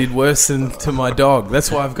feet, but he did worse than to my dog. That's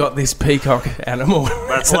why I've got this peacock animal.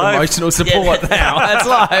 That's It's an life. emotional support now. That's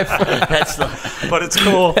life. That's like... But it's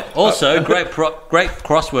cool. Also, great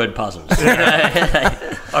crossword puzzles.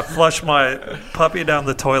 I flushed my puppy down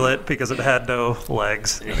the toilet because it had no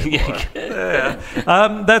legs. Yeah.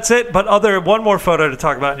 That's it. But one more photo to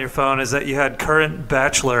talk about on your phone is that you had current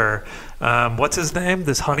Bachelor. What's his name?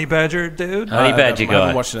 This honey badger dude. Honey badger I guy.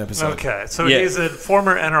 haven't watched an episode. Okay, so Yeah. he's a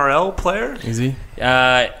former NRL player. Is he?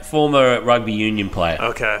 Former rugby union player.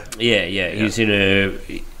 Okay. Yeah.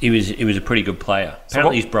 He was a pretty good player.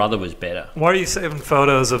 Apparently, his brother was better. Why are you saving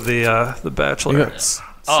photos of the You Bachelor? got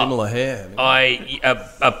similar hair.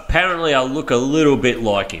 Apparently I look a little bit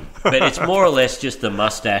like him, but it's more or less just the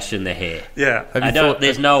mustache and the hair. Yeah. Have you thought?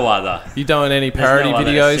 There's no other. You doing any parody no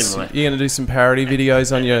other videos? similar. You're going to do some parody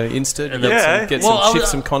videos on your Insta? And Get Well, some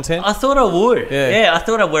some content? I thought I would. Yeah. I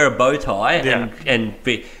thought I'd wear a bow tie Yeah.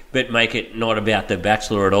 but make it not about the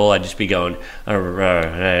Bachelor at all. I'd just be going,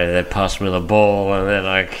 they passed me the ball, and then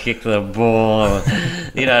I kicked the ball.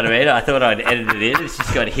 You know what I mean? I thought I'd edit it in. It's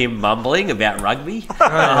just got him mumbling about rugby the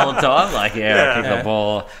whole time. Like, I kicked the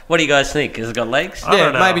ball. What do you guys think? Has it got legs? I Yeah,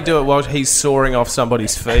 don't know. maybe do it while he's soaring off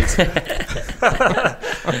somebody's feet.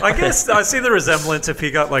 I guess I see the resemblance if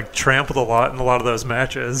he got like trampled a lot in a lot of those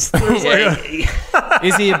matches. There's like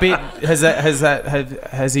Is he a bit?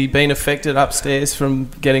 Has he been affected upstairs from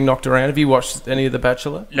getting knocked around? Have you watched any of The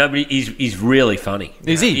Bachelor? No, but he's really funny.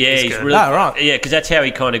 Is he? Yeah, he's good. really. Ah, right. Yeah, because that's how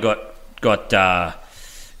he kind of got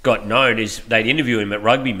known. Is they'd interview him at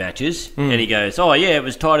rugby matches, and he goes, "Oh yeah, it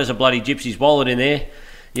was tight as a bloody gypsy's wallet in there."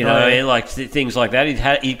 You know, and like things like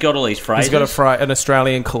that. He got all these phrases. He's got an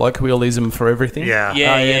Australian colloquialism for everything. yeah.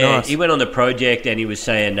 Yeah, nice. He went on the project and he was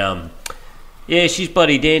saying, yeah, she's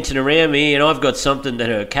bloody dancing around me, and I've got something that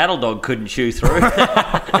her cattle dog couldn't chew through.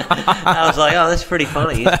 I was like, oh, that's pretty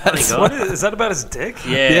funny. He's a funny guy. What is that about his dick?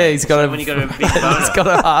 Yeah, He's got when you got a big he's boner. got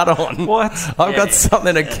a hard on. What? I've got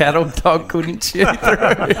something a cattle dog couldn't chew through.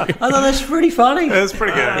 I thought that's pretty funny. That's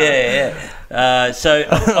pretty good. Yeah. So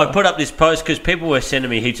I put up this post because people were sending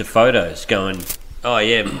me heaps of photos going, oh,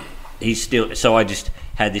 yeah, he's still... So I just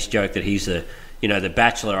had this joke that he's the The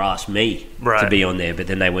Bachelor asked me to be on there, but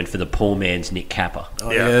then they went for the poor man's Nick Capper,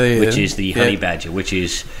 which is the honey badger, which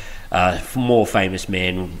is more famous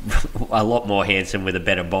man, a lot more handsome with a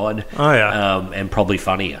better bod, and probably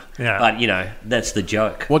funnier. Yeah. But that's the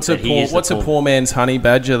joke. What's a poor man's honey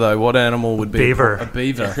badger though? What animal would be beaver? A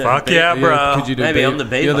beaver. Fuck yeah, bro. Could you do I'm the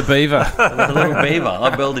beaver. You're the beaver. I'm the little beaver.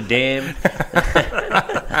 I build a dam.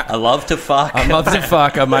 I love to fuck.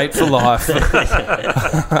 I mate for life.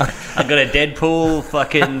 I got a Deadpool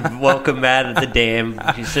fucking welcome mat at the dam.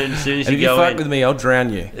 As soon as you go fuck with me, I'll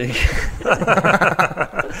drown you.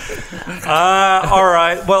 All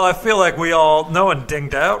right. Well, I feel like no one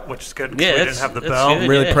dinged out, which is good. Yeah, we didn't have the bell. Good, I'm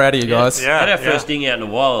really proud of you guys. Yeah, I had our first ding out in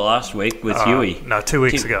a while last week with Huey. No, 2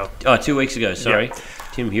 weeks ago. Oh, 2 weeks ago. Sorry. Yeah.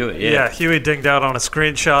 Tim Hewitt, Yeah, Huey dinged out on a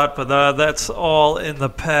screenshot, but that's all in the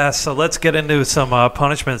past. So let's get into some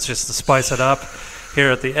punishments just to spice it up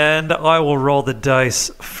here at the end. I will roll the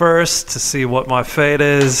dice first to see what my fate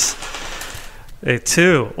is. A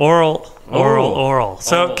 2. Oral.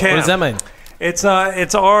 So, Cam, what does that mean? It's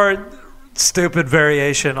our stupid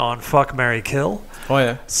variation on fuck, marry, kill. Oh,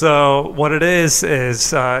 yeah. So what it is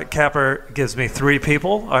Capper gives me 3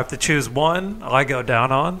 people. I have to choose one I go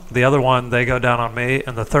down on. The other one, they go down on me.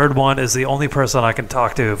 And the third one is the only person I can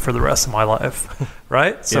talk to for the rest of my life.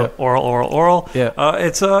 Right? So oral.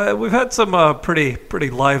 Yeah. We've had some pretty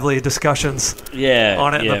lively discussions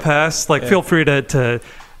on it in the past. Feel free to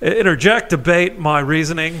interject, debate my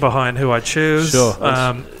reasoning behind who I choose.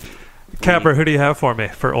 Sure. Capper, who do you have for me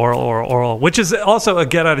for oral? Which is also a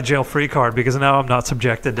get out of jail free card because now I'm not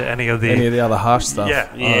subjected to any of the other harsh stuff.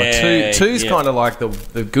 Yeah. Two's kind of like the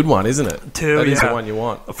good one, isn't it? 2 that is the one you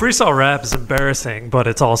want. A freestyle rap is embarrassing, but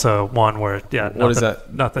it's also one where what does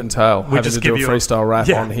that nothing entail? We just give you a freestyle rap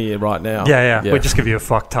on here right now. Yeah. We just give you a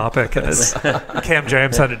fuck topic. Cam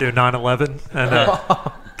James had to do 9/11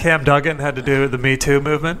 and. Cam Duggan had to do the Me Too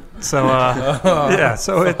movement. So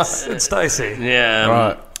so it's dicey. Yeah.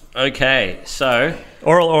 Right. Okay, so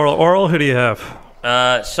oral. Who do you have?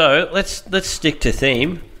 So let's stick to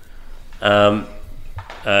theme. You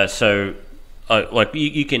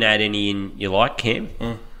can add any in you like, Cam.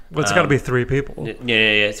 Well, it's got to be 3 people.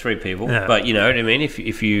 Yeah, 3 people. Yeah. But you know what I mean.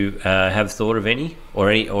 If you have thought of any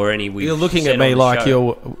or any you're looking at me like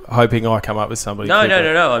you're hoping I come up with somebody. No.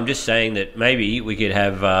 I'm just saying that maybe we could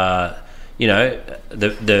have.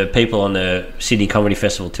 The people on the Sydney Comedy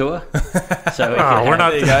Festival tour. So we're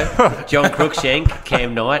not. John Cruikshank,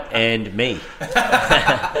 Cam Knight, and me.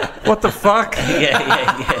 What the fuck?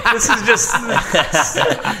 Yeah. This is just.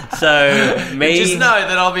 So me. Just know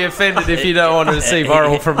that I'll be offended if you don't want to receive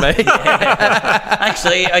oral from me.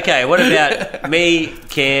 Actually, okay. What about me,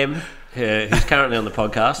 Cam, who's currently on the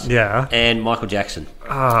podcast? Yeah. And Michael Jackson.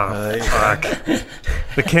 Fuck.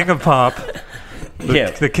 The king of pop.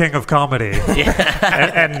 The king of comedy,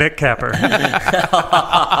 and Nick Capper.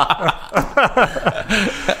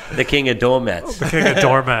 The king of doormats. The king of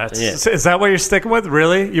doormats. Yeah. Is that what you're sticking with?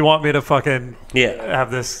 Really? You want me to fucking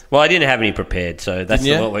have this? Well, I didn't have any prepared, so that's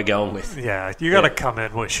what we're going with. Yeah, you got to come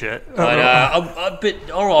in with shit.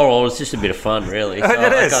 But oral is just a bit of fun, really. So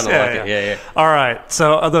it is. I kind of like it. Yeah. All right.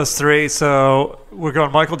 So of those 3, we're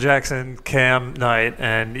going Michael Jackson, Cam Knight,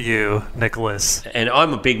 and you, Nicholas. And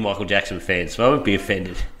I'm a big Michael Jackson fan, so I won't be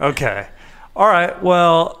offended. Okay. All right.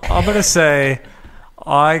 Well, I'm going to say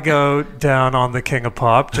I go down on the King of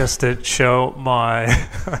Pop just to show my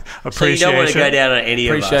appreciation. So you don't want to go down on any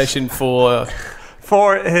of us? Appreciation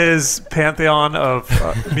for his pantheon of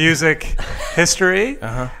music history.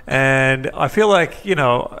 And I feel like,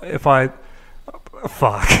 if I...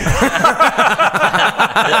 Fuck.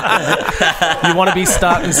 You want to be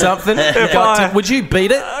starting something? Would you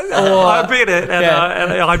beat it? I beat it, and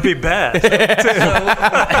I'd be bad.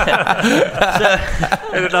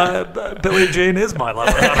 Billie Jean is my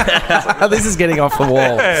lover. This is getting off the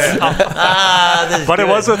wall. But it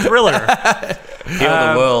was a thriller.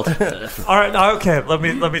 Heal the world. All right. Okay. Let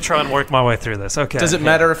me try and work my way through this. Okay. Does it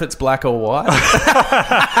matter if it's black or white?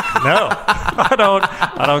 No, I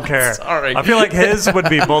don't care. Sorry. I feel like his would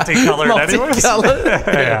be multicolored anyways.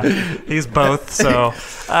 Yeah, he's both. So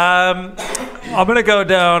I'm gonna go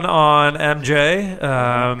down on MJ.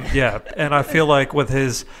 And I feel like with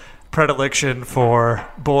his predilection for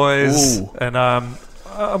boys and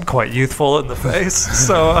I'm quite youthful in the face,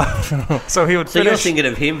 so he would. So you're thinking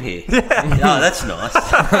of him here? Yeah. Oh, that's nice.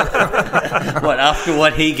 What, after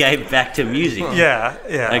what he gave back to music? Yeah.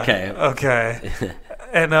 Okay.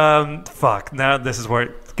 And fuck. Now this is where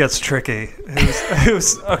it gets tricky.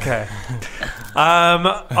 Who's okay?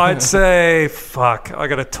 I'd say fuck. I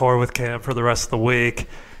got a tour with Cam for the rest of the week.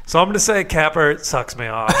 So I'm going to say Capper sucks me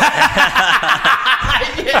off.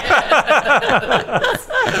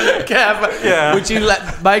 Cap, would you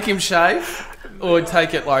make him shave? Or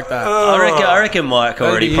take it like that? I reckon Mike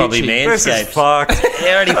already probably This is manscaped. fucked. He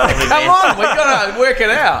already probably Come on, we gotta work it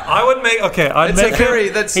out. I would make... Okay, I'd make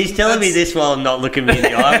him... He's telling me this while not looking me in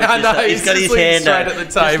the eye. I know, He's got he's his hand straight over, at the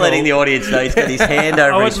just table. letting the audience know he's got his hand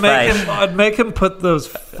over his face. I'd make him put those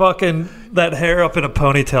fucking... that hair up in a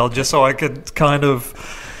ponytail just so I could kind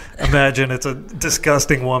of... imagine it's a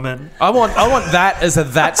disgusting woman. I want that as a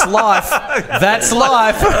that's life. That's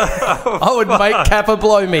life. I would make Kappa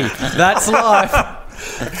blow me. That's life.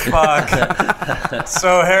 Fuck.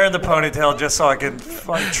 So hair in the ponytail just so I can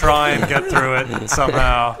try and get through it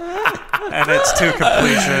somehow. And it's to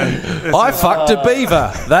completion. I fucked a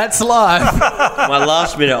beaver. That's life. My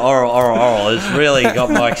last minute oral has really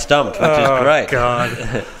got Mike stumped, which is great.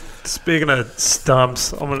 God. Speaking of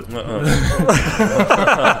stumps, I'm gonna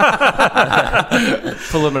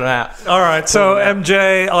pull him out. All right, so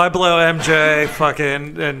MJ, I blow MJ,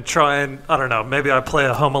 fucking, and try and I don't know. Maybe I play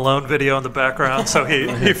a Home Alone video in the background so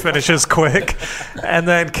he finishes quick, and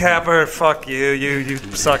then Capper, fuck you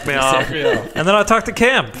suck me off, and then I talk to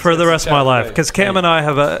Cam for the rest of my life because Cam and I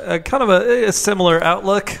have a kind of a similar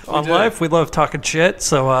outlook on life. We love talking shit,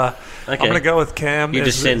 so I'm gonna go with Cam. You're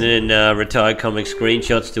just sending in retired comic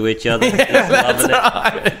screenshots to each other. Yeah, that's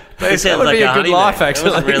right. It sounds like a good life, actually.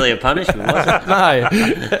 It wasn't really a punishment, was it?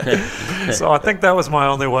 No. So I think that was my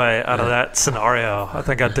only way out of that scenario. I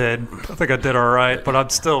think I did all right, but I'm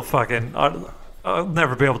still fucking... I'll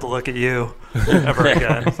never be able to look at you ever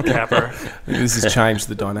again, Capper. This has changed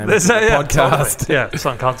the dynamic of the podcast. Totally. Yeah, it's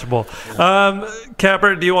uncomfortable.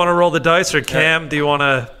 Capper, do you want to roll the dice, or Cam, do you want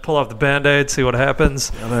to pull off the Band-Aid, see what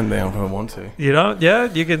happens? I don't know if I want to. You don't?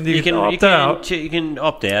 Yeah, you can opt out. You can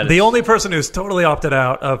opt out. The only person who's totally opted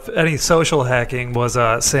out of any social hacking was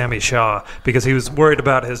Sammy Shaw, because he was worried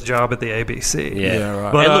about his job at the ABC. Yeah,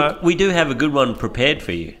 right. But, and look, we do have a good one prepared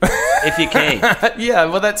for you, if you can. Yeah,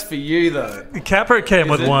 well, that's for you, though. Capper came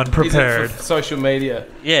with one prepared. Is it for social media?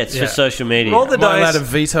 Yeah, it's for social media. Roll the Am I allowed dice. to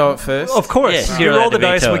veto it first? Of course. Yes, you you're roll allowed the to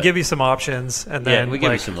dice, veto we it. give you some options, and then we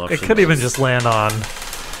give you some options. It could even just land on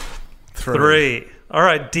 3. All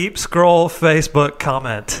right, deep scroll Facebook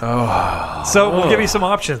comment. Oh. So we'll give you some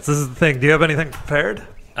options. This is the thing. Do you have anything prepared?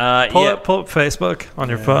 Pull up Facebook on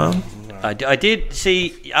your phone. I did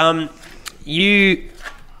see you,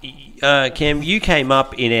 Cam. You came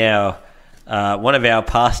up in our one of our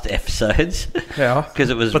past episodes. Yeah, because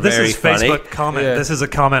it was but this very is funny. Facebook comment. Yeah. This is a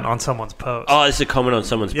comment on someone's post. Oh, it's a comment on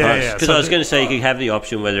someone's post. Because So I was going to say you could have the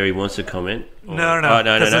option whether he wants to comment. No.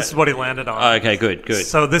 This is what he landed on. Oh, okay, good.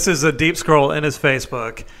 So this is a deep scroll in his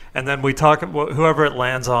Facebook, and then we talk. Whoever it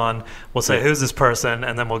lands on, we'll say who's this person,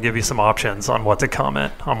 and then we'll give you some options on what to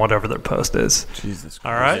comment on whatever their post is. Jesus Christ.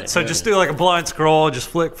 All right. So just do like a blind scroll. Just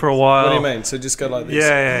flick for a while. What do you mean? So just go like this?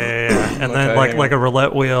 Yeah. And then like a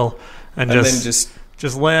roulette wheel, and then just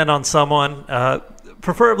land on someone.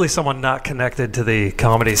 Preferably someone not connected to the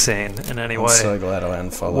comedy scene in any way. I'm so glad I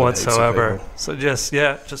unfollowed whatsoever. heaps of So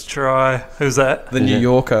just try. Who's that? The New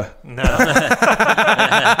Yorker. No.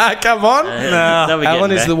 Come on. No. Alan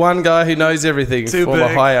is the one guy who knows everything. Too Former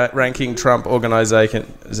big. high-ranking Trump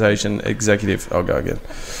organization executive. I'll go again.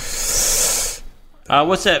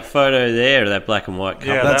 What's that photo there? That black and white couple?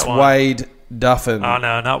 Yeah, That's that one. Wade Duffin. Oh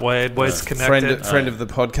no, not Wade. Wade's connected. Friend of the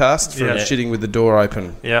podcast for shitting with the door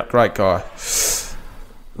open. Yeah. Great guy.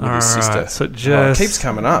 With his sister. So It keeps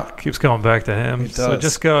coming up. Keeps going back to him. It So does.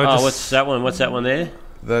 just go. Oh, what's that one? What's that one there?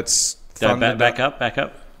 That's Go back up.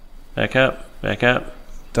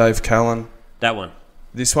 Dave Callan. That one.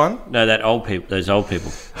 This one? No, those old people. Those old people.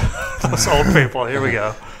 Here we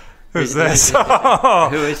go. Who's this? Who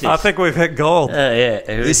is this? I think we've hit gold. Yeah.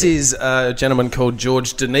 This is a gentleman called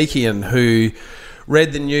George Danikian who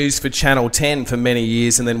read the news for Channel 10 for many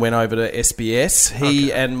years and then went over to SBS.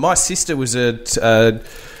 He and my sister was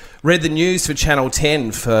read the news for Channel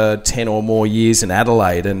 10 for 10 or more years in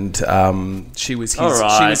Adelaide, and she was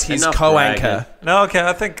his co-anchor. No, okay,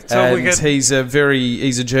 I think so. And he's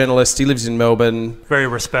a journalist. He lives in Melbourne. Very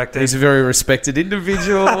respected. He's a very respected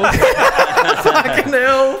individual. Fucking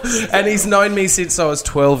hell. And he's known me since I was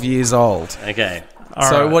 12 years old. Okay.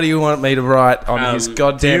 So what do you want me to write on his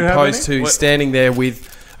goddamn post who's standing there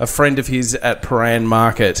with a friend of his at Paran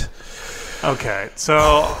Market? Okay, so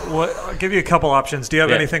I'll give you a couple options. Do you have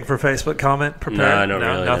anything for Facebook comment prepared? No, not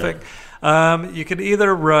really. Nothing. You could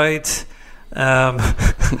either write,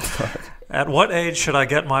 at what age should I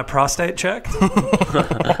get my prostate checked?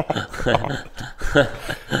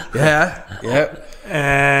 Yeah.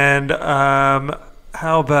 And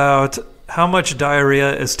how about... how much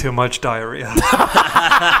diarrhea is too much diarrhea?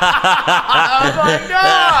 my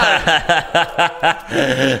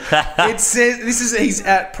god! It says he's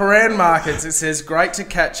at Paran Markets. It says great to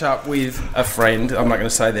catch up with a friend. I'm not going to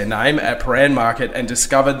say their name at Paran Market and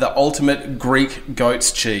discovered the ultimate Greek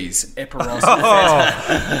goat's cheese, Epiros.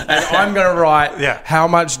 And I'm going to write how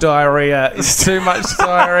much diarrhea is too much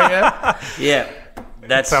diarrhea. Yeah.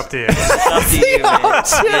 That's up to you. It's up to you, man.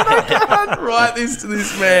 I can't write this to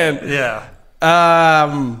this man. Yeah.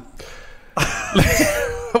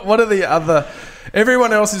 What are the other?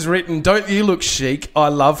 Everyone else has written, don't you look chic? I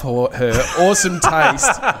love her. Awesome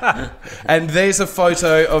taste. And there's a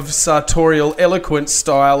photo of sartorial eloquence,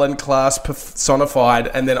 style and class personified.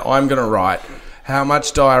 And then I'm going to write, how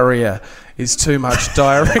much diarrhea is too much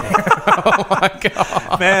diarrhea? Oh my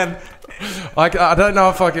God. Man. I don't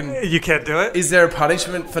know if I can... You can't do it? Is there a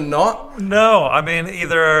punishment for not? No. I mean,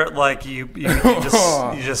 either like you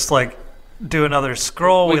just like do another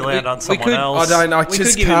scroll, we land on someone else. I don't know. We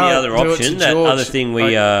could give him the other option. That other thing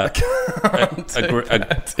we... I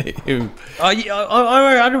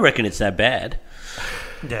don't reckon it's that bad.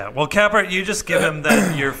 Yeah, well, Capper, you just give him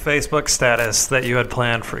your Facebook status that you had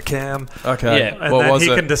planned for Cam. Okay. Yeah. And then he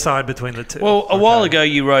can decide between the two. Well, a while ago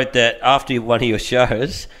you wrote that after one of your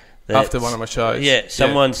shows... After one of my shows. Yeah,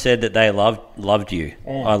 someone said that they loved you.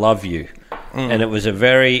 I love you. And it was a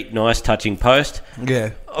very nice, touching post.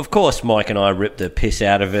 Yeah. Of course, Mike and I ripped the piss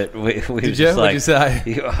out of it. We Did you? What did you say?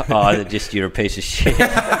 You're a piece of shit.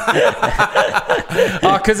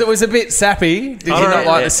 Because it was a bit sappy. Did you not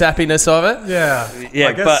like the sappiness of it? Yeah,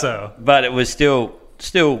 I guess so. But it was still...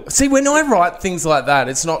 See, when I write things like that,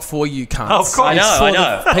 it's not for you cunts. Oh, of course. I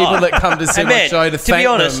know. People that come to see my show to thank be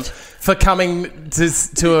honest, them for coming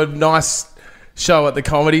to a nice show at the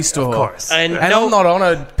Comedy Store. Of course. And I'm not on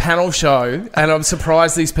a panel show, and I'm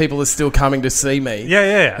surprised these people are still coming to see me.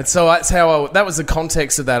 Yeah. And so that's how that was the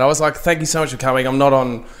context of that. I was like, thank you so much for coming. I'm not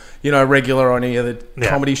on... regular on any of the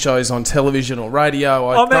comedy shows on television or radio.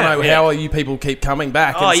 I don't know how you people keep coming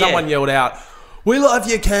back. And someone yelled out, "We love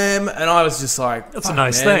you, Cam," and I was just like, "That's a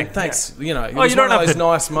nice thing." Thanks. Yeah. It was one of those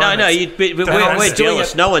nice moments. No, we're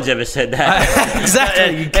jealous. No one's ever said that.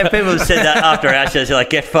 Exactly. And people have said that after our shows. They're like,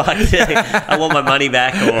 "Get fucked! I want my money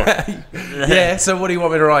back." Or yeah. So what do you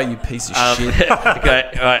want me to write? You piece of shit.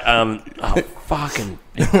 Okay. All right. Fucking.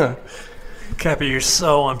 Cappy, you're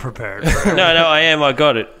so unprepared. No, I am. I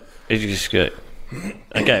got it. It's just good.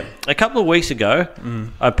 Okay. A couple of weeks ago,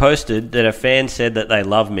 I posted that a fan said that they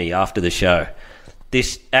love me after the show.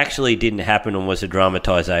 This actually didn't happen and was a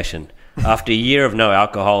dramatisation. After a year of no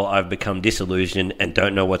alcohol, I've become disillusioned and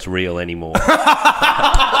don't know what's real anymore.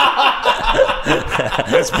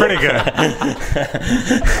 That's pretty good.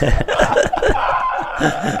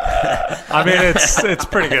 I mean, it's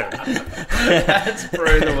pretty good. That's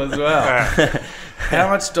brutal as well. How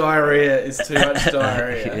much diarrhea is too much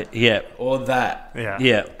diarrhea? Yeah. Or that.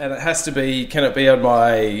 Yeah. And it has to be, can it be on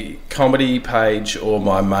my comedy page or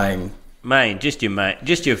my main? Main, just your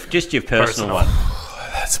personal one.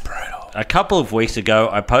 That's brutal. A couple of weeks ago,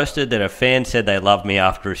 I posted that a fan said they loved me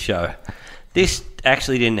after a show. This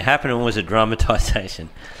actually didn't happen and was a dramatisation.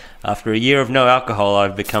 After a year of no alcohol,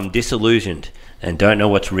 I've become disillusioned and don't know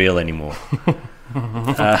what's real anymore.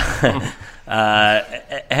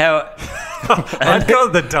 How? I'd go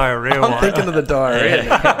with the diarrhea one. I'm thinking of the diarrhea.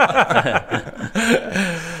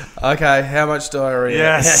 Okay, how much diarrhea?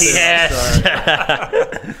 Yes.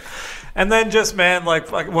 And then just, man,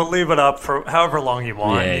 like we'll leave it up for however long you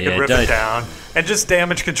want. You can rip it down. And just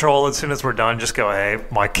damage control as soon as we're done. Just go, hey,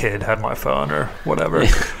 my kid had my phone or whatever.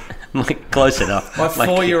 Close enough. My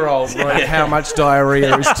 4-year-old wrote how much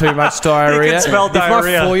diarrhea is too much diarrhea. He can spell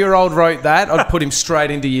diarrhea. If my 4-year-old wrote that, I'd put him straight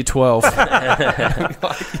into year 12.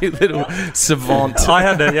 Like, you little savant. I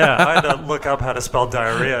had to look up how to spell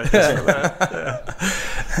diarrhea just for that. Yeah.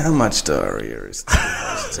 How much diarrhea is too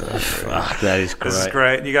much diarrhea? Fuck, that is great. This is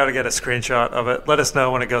great. You got to get a screenshot of it. Let us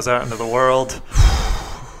know when it goes out into the world.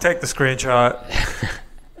 Take the screenshot.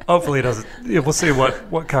 Hopefully it doesn't. We'll see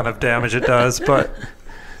what kind of damage it does, but...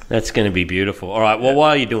 That's going to be beautiful. All right, well,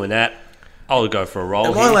 while you're doing that, I'll go for a roll.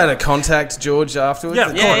 Am I allowed to contact George afterwards?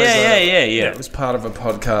 Yeah. It was part of a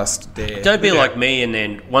podcast there. Don't be like me, and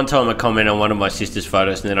then one time I commented on one of my sister's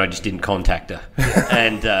photos, and then I just didn't contact her.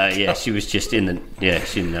 And, she was just in the... Yeah,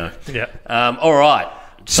 she didn't know. Yeah. All right.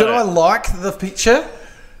 Should I like the picture?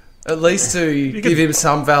 At least to give him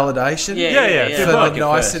some validation? Yeah. For the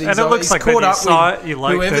niceties. And it looks like caught when you up saw with it, you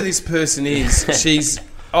liked whoever it. this person is. She's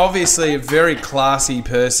obviously a very classy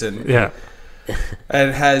person. Yeah.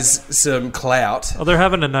 And has some clout. Oh, they're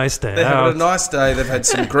having a nice day. They're having a nice day. They've had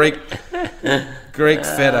some Greek Greek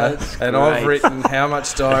feta, and I've great. written how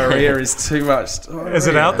much diarrhea is too much diarrhea. Is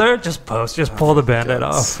it out there? Just pull the Band-Aid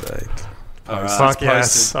off. Sake. All right. Fuck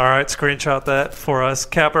yes. posted. All right, screenshot that for us.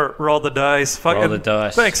 Capper, roll the dice. Fucking, Roll the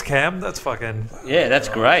dice. Thanks, Cam. That's fucking Yeah, that's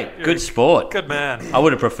great. Good sport. good, man. I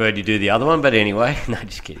would have preferred you do the other one, but anyway. No,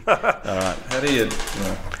 just kidding. All right. How do you...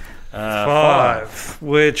 Five,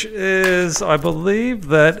 which is, I believe,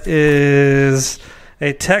 that is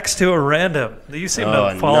a text to a random. You seem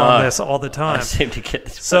to fall on this all the I time. seem to get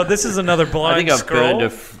this. So this is another I blind think I've scroll.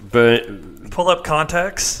 Pull up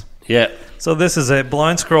contacts. Yeah. So this is a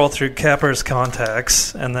blind scroll through Capper's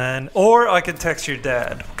contacts, and then, or I could text your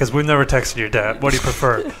dad because we've never texted your dad. What do you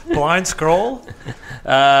prefer, blind scroll?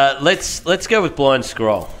 Let's go with blind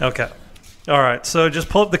scroll. Okay. All right. So just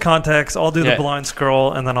pull up the contacts. I'll do the blind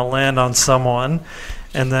scroll, and then I'll land on someone,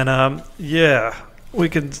 and then we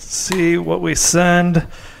can see what we send.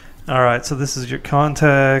 All right. So this is your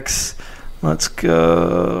contacts. Let's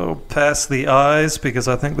go past the eyes because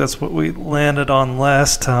I think that's what we landed on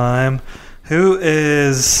last time. Who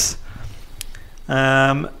is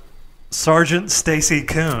Sergeant Stacy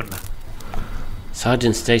Kuhn?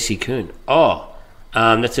 Sergeant Stacy Kuhn. Oh,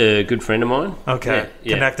 that's a good friend of mine. Okay.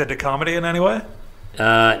 Yeah. Connected to comedy in any way?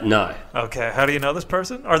 No. Okay. How do you know this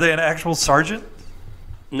person? Are they an actual sergeant?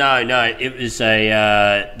 No. It was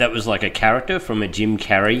that was like a character from a Jim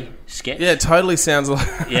Carrey sketch. Yeah, it totally sounds like,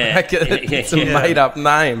 it's a made-up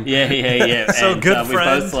name. Yeah. So and, good we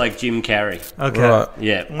friend. both like Jim Carrey. Okay. Right.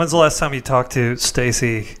 Yeah. When's the last time you talked to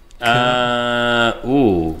Stacy? I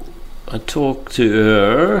talked to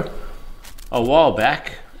her a while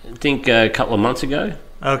back. I think a couple of months ago.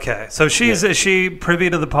 Okay. So is she privy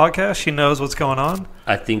to the podcast? She knows what's going on?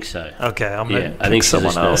 I think so. Okay. I'm going to I think pick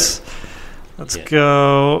someone so. else. Let's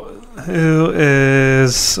go. Who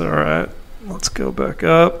is... All right. Let's go back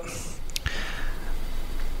up.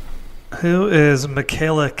 Who is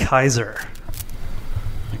Michaela Kaiser?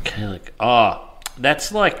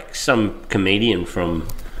 That's like some comedian from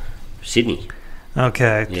Sydney.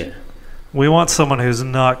 Okay. Yeah. We want someone who's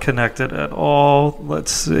not connected at all.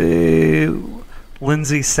 Let's see.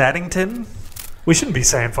 Lindsay Saddington? We shouldn't be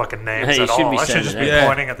saying fucking names Hey, you at shouldn't all. be I should saying just that. be Yeah.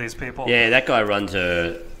 pointing at these people. Yeah, that guy runs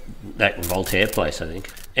that Voltaire place, I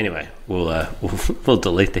think. Anyway, we'll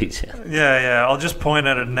delete these. Yeah. I'll just point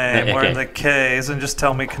at a name. Okay. We're in the K's and just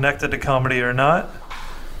tell me connected to comedy or not.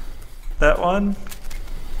 That one?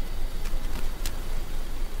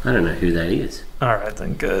 I don't know who that is. All right,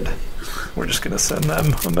 then good. We're just going to send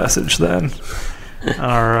them a message then.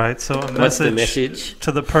 All right, so What's the message?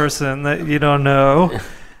 to the person that you don't know.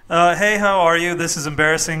 Hey, how are you? This is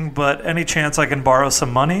embarrassing, but any chance I can borrow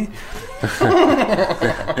some money? Oh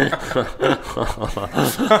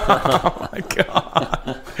my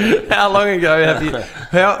god! How long ago have you?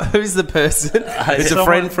 Who's the person? It's a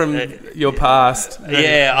friend from your past.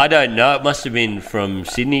 Yeah, I don't know. It must have been from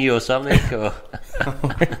Sydney or something. Or... Oh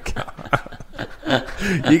my god!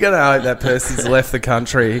 You're gonna hope that person's left the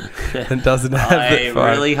country and doesn't have I the phone.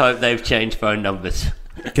 really hope they've changed phone numbers.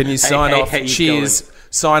 Can you sign off? how you Cheers!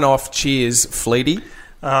 Sign off. Cheers, Fleety.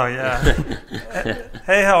 Oh, yeah.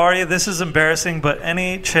 Hey, how are you? This is embarrassing, but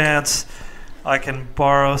any chance I can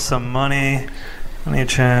borrow some money? Any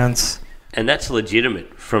chance? And that's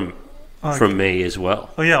legitimate from me as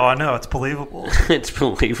well. Oh, yeah, I know. It's believable. It's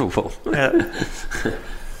believable. Yeah.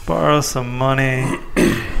 Borrow some money.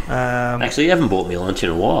 Actually, you haven't bought me lunch in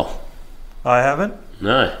a while. I haven't?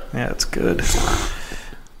 No. Yeah, it's good.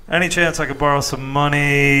 Any chance I could borrow some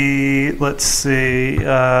money? Let's see.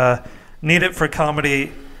 Need it for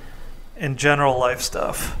comedy and general life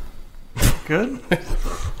stuff. Good?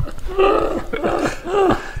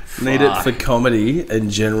 Need it for comedy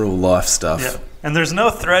and general life stuff. Yeah. And there's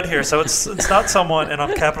no thread here, so it's not someone, and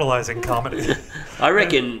I'm capitalizing comedy. I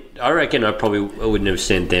reckon I probably wouldn't have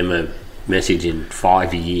sent them a message in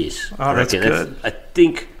 5 years. Oh, that's good. I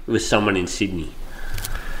think it was someone in Sydney.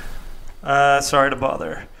 Sorry to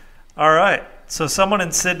bother. All right. So someone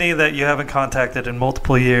in Sydney that you haven't contacted in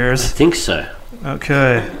multiple I years. think so.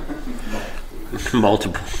 Okay.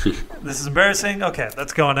 Multiple. This is embarrassing. Okay,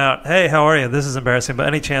 that's going out. Hey, how are you? This is embarrassing, but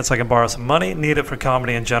any chance I can borrow some money? Need it for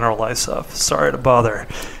comedy and general life stuff. Sorry to bother.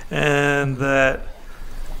 And that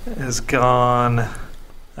is gone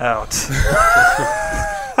out.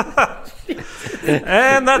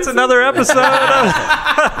 And that's another episode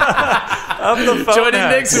of the phone. Join in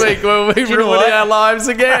Hacks. next week when we you know ruin what? our lives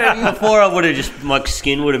again. Before I would have my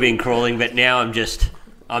skin would have been crawling, but now I'm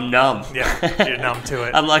I'm numb. Yeah, you're numb to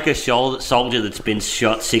it. I'm like a soldier that's been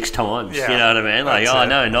shot 6 times. Yeah, you know what I mean? Like,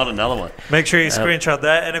 no, not another one. Make sure you screenshot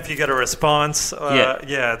that, and if you get a response,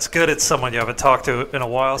 it's good. It's someone you haven't talked to in a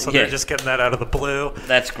while, so they're just getting that out of the blue.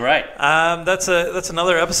 That's great. That's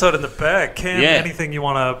another episode in the bag. Cam, anything you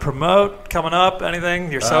want to promote coming up?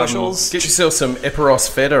 Anything? Your socials? Get yourself some Eperos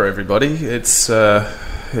Feta, everybody. It's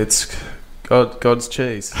God's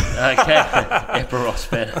cheese. Okay. Eperos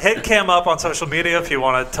Feta. Hit Cam up on social media if you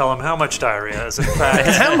want to tell him how much diarrhea is in fact.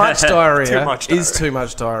 How much diarrhea Too much diarrhea. is too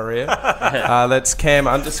much diarrhea. That's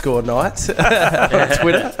Cam_Knight on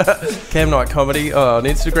Twitter. Cam Knight Comedy on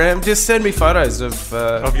Instagram. Just send me photos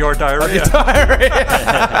of your diarrhea. Of your diarrhea.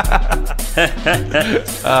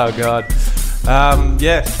 Oh, God.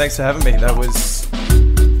 Thanks for having me. That was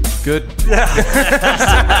good.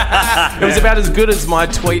 Yeah. It was about as good as my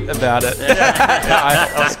tweet about it.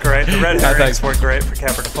 That was great. The red herrings were great for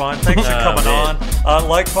Capper Define. Thanks for coming on.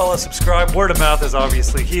 Like, follow, subscribe. Word of mouth is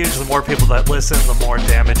obviously huge. The more people that listen, the more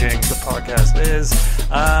damaging the podcast is.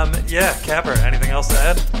 Capper, anything else to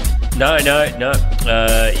add? No.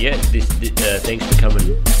 Thanks for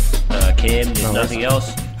coming, Cam. There's nothing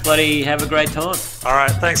else. Bloody have a great time. All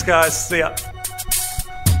right. Thanks, guys. See ya.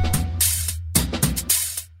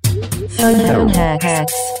 Phone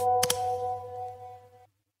hacks.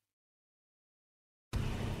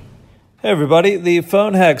 Hey everybody, the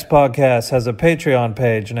Phone Hacks podcast has a Patreon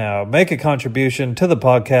page now. Make a contribution to the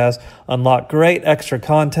podcast, unlock great extra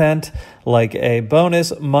content like a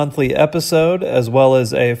bonus monthly episode, as well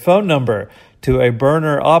as a phone number to a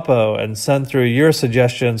burner Oppo, and send through your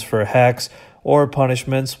suggestions for hacks or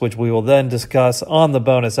punishments, which we will then discuss on the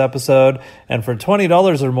bonus episode. And for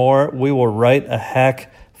 $20 or more, we will write a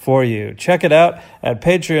hack for you. Check it out at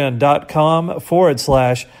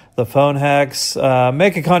patreon.com/the phone hacks.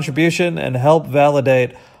 Make a contribution and help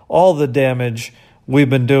validate all the damage we've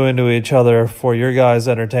been doing to each other for your guys'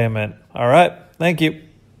 entertainment. All right. Thank you.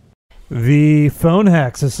 The Phone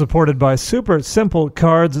Hacks is supported by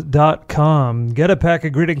SuperSimpleCards.com. Get a pack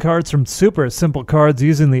of greeting cards from Super Simple Cards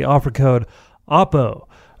using the offer code OPPO.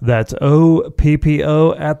 That's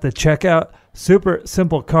OPPO at the checkout.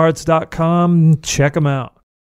 SuperSimpleCards.com. Check them out.